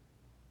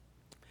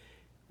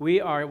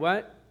 we are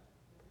what?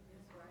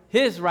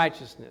 His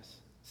righteousness.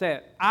 Say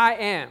it. I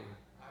am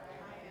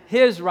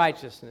his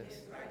righteousness.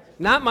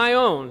 Not my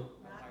own,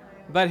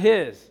 but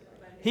his.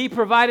 He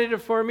provided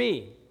it for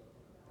me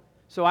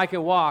so I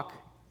can walk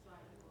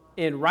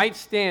in right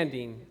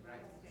standing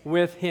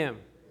with him.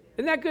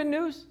 Isn't that good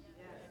news?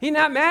 He's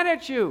not mad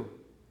at you.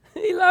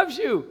 He loves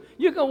you.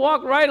 You can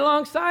walk right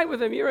alongside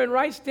with him. You're in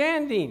right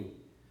standing.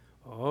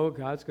 Oh,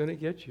 God's going to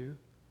get you.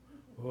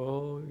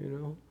 Oh,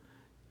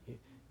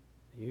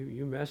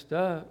 you messed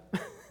up.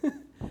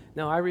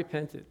 No, I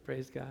repented.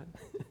 Praise God.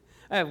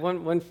 I have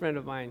one friend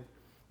of mine.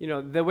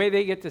 The way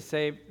they get to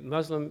save,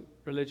 Muslim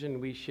religion,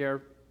 we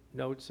share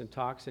notes and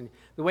talks. And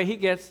the way he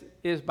gets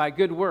is by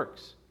good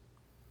works.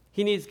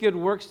 He needs good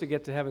works to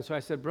get to heaven. So I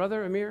said,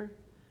 Brother Amir,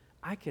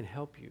 I can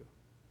help you.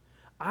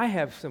 I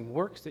have some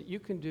works that you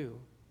can do,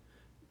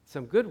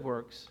 some good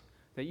works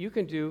that you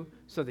can do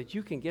so that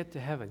you can get to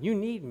heaven. You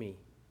need me.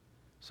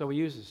 So we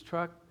use his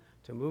truck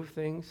to move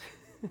things.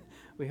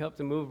 We helped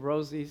him move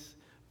Rosie's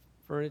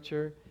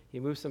furniture. He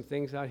moved some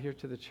things out here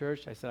to the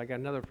church. I said, I got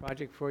another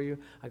project for you.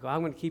 I go,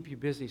 I'm going to keep you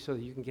busy so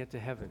that you can get to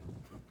heaven.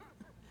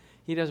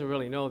 He doesn't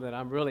really know that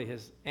I'm really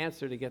his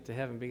answer to get to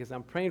heaven because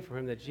I'm praying for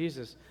him that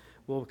Jesus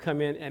will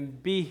come in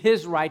and be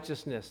his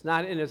righteousness,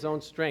 not in his own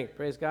strength.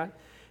 Praise God.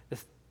 The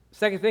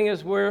second thing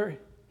is we're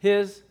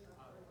his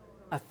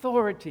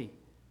authority.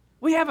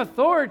 We have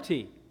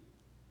authority.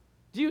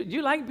 Do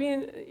you like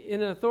being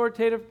in an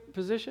authoritative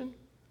position?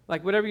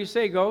 Like whatever you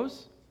say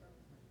goes?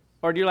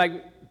 Or do you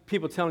like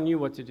people telling you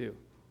what to do?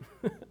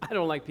 I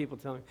don't like people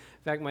telling me.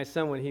 In fact, my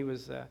son, when he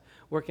was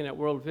working at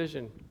World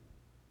Vision,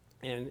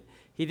 and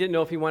he didn't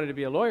know if he wanted to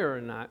be a lawyer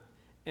or not,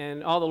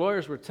 and all the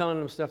lawyers were telling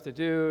him stuff to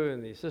do,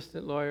 and the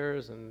assistant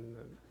lawyers and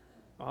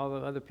all the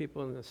other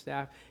people in the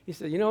staff. He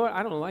said, you know what?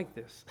 I don't like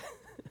this.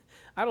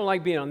 I don't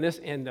like being on this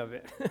end of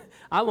it.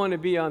 I want to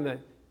be on the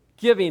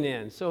giving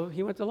end. So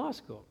he went to law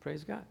school.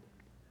 Praise God.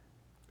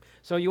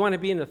 So you want to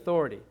be in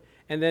authority.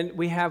 And then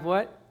we have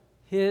what?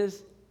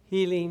 His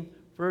healing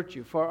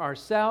virtue for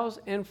ourselves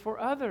and for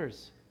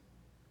others.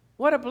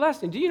 What a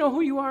blessing. Do you know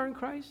who you are in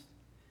Christ?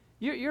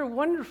 You're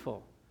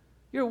wonderful.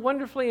 You're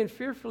wonderfully and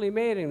fearfully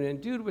made and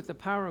endued with the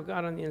power of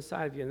God on the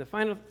inside of you. And the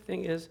final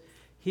thing is,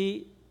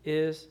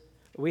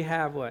 we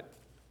have what?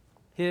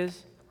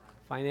 His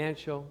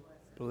financial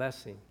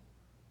blessing.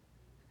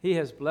 He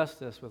has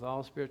blessed us with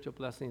all spiritual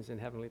blessings in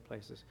heavenly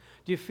places.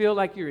 Do you feel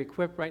like you're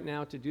equipped right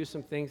now to do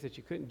some things that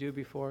you couldn't do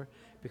before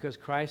because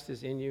Christ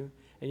is in you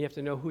and you have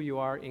to know who you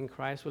are in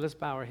Christ? Well, let's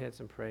bow our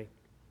heads and pray.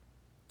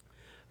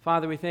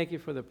 Father, we thank you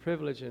for the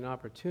privilege and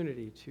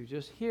opportunity to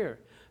just hear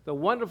the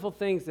wonderful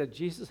things that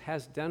Jesus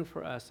has done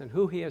for us and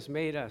who he has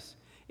made us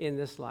in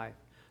this life.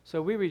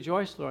 So we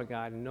rejoice, Lord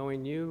God, in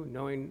knowing you,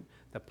 knowing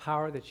the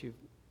power that you've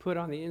put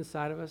on the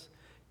inside of us.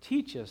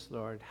 Teach us,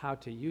 Lord, how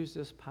to use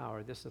this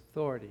power, this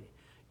authority,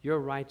 your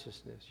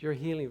righteousness, your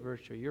healing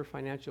virtue, your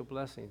financial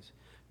blessings,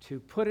 to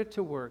put it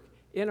to work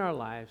in our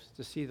lives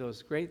to see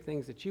those great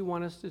things that you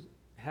want us to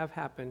have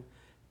happen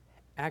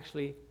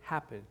actually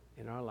happen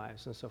in our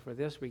lives. And so for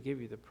this, we give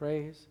you the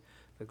praise,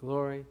 the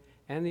glory,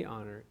 and the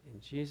honor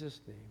in Jesus'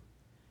 name.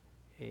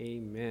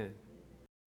 Amen.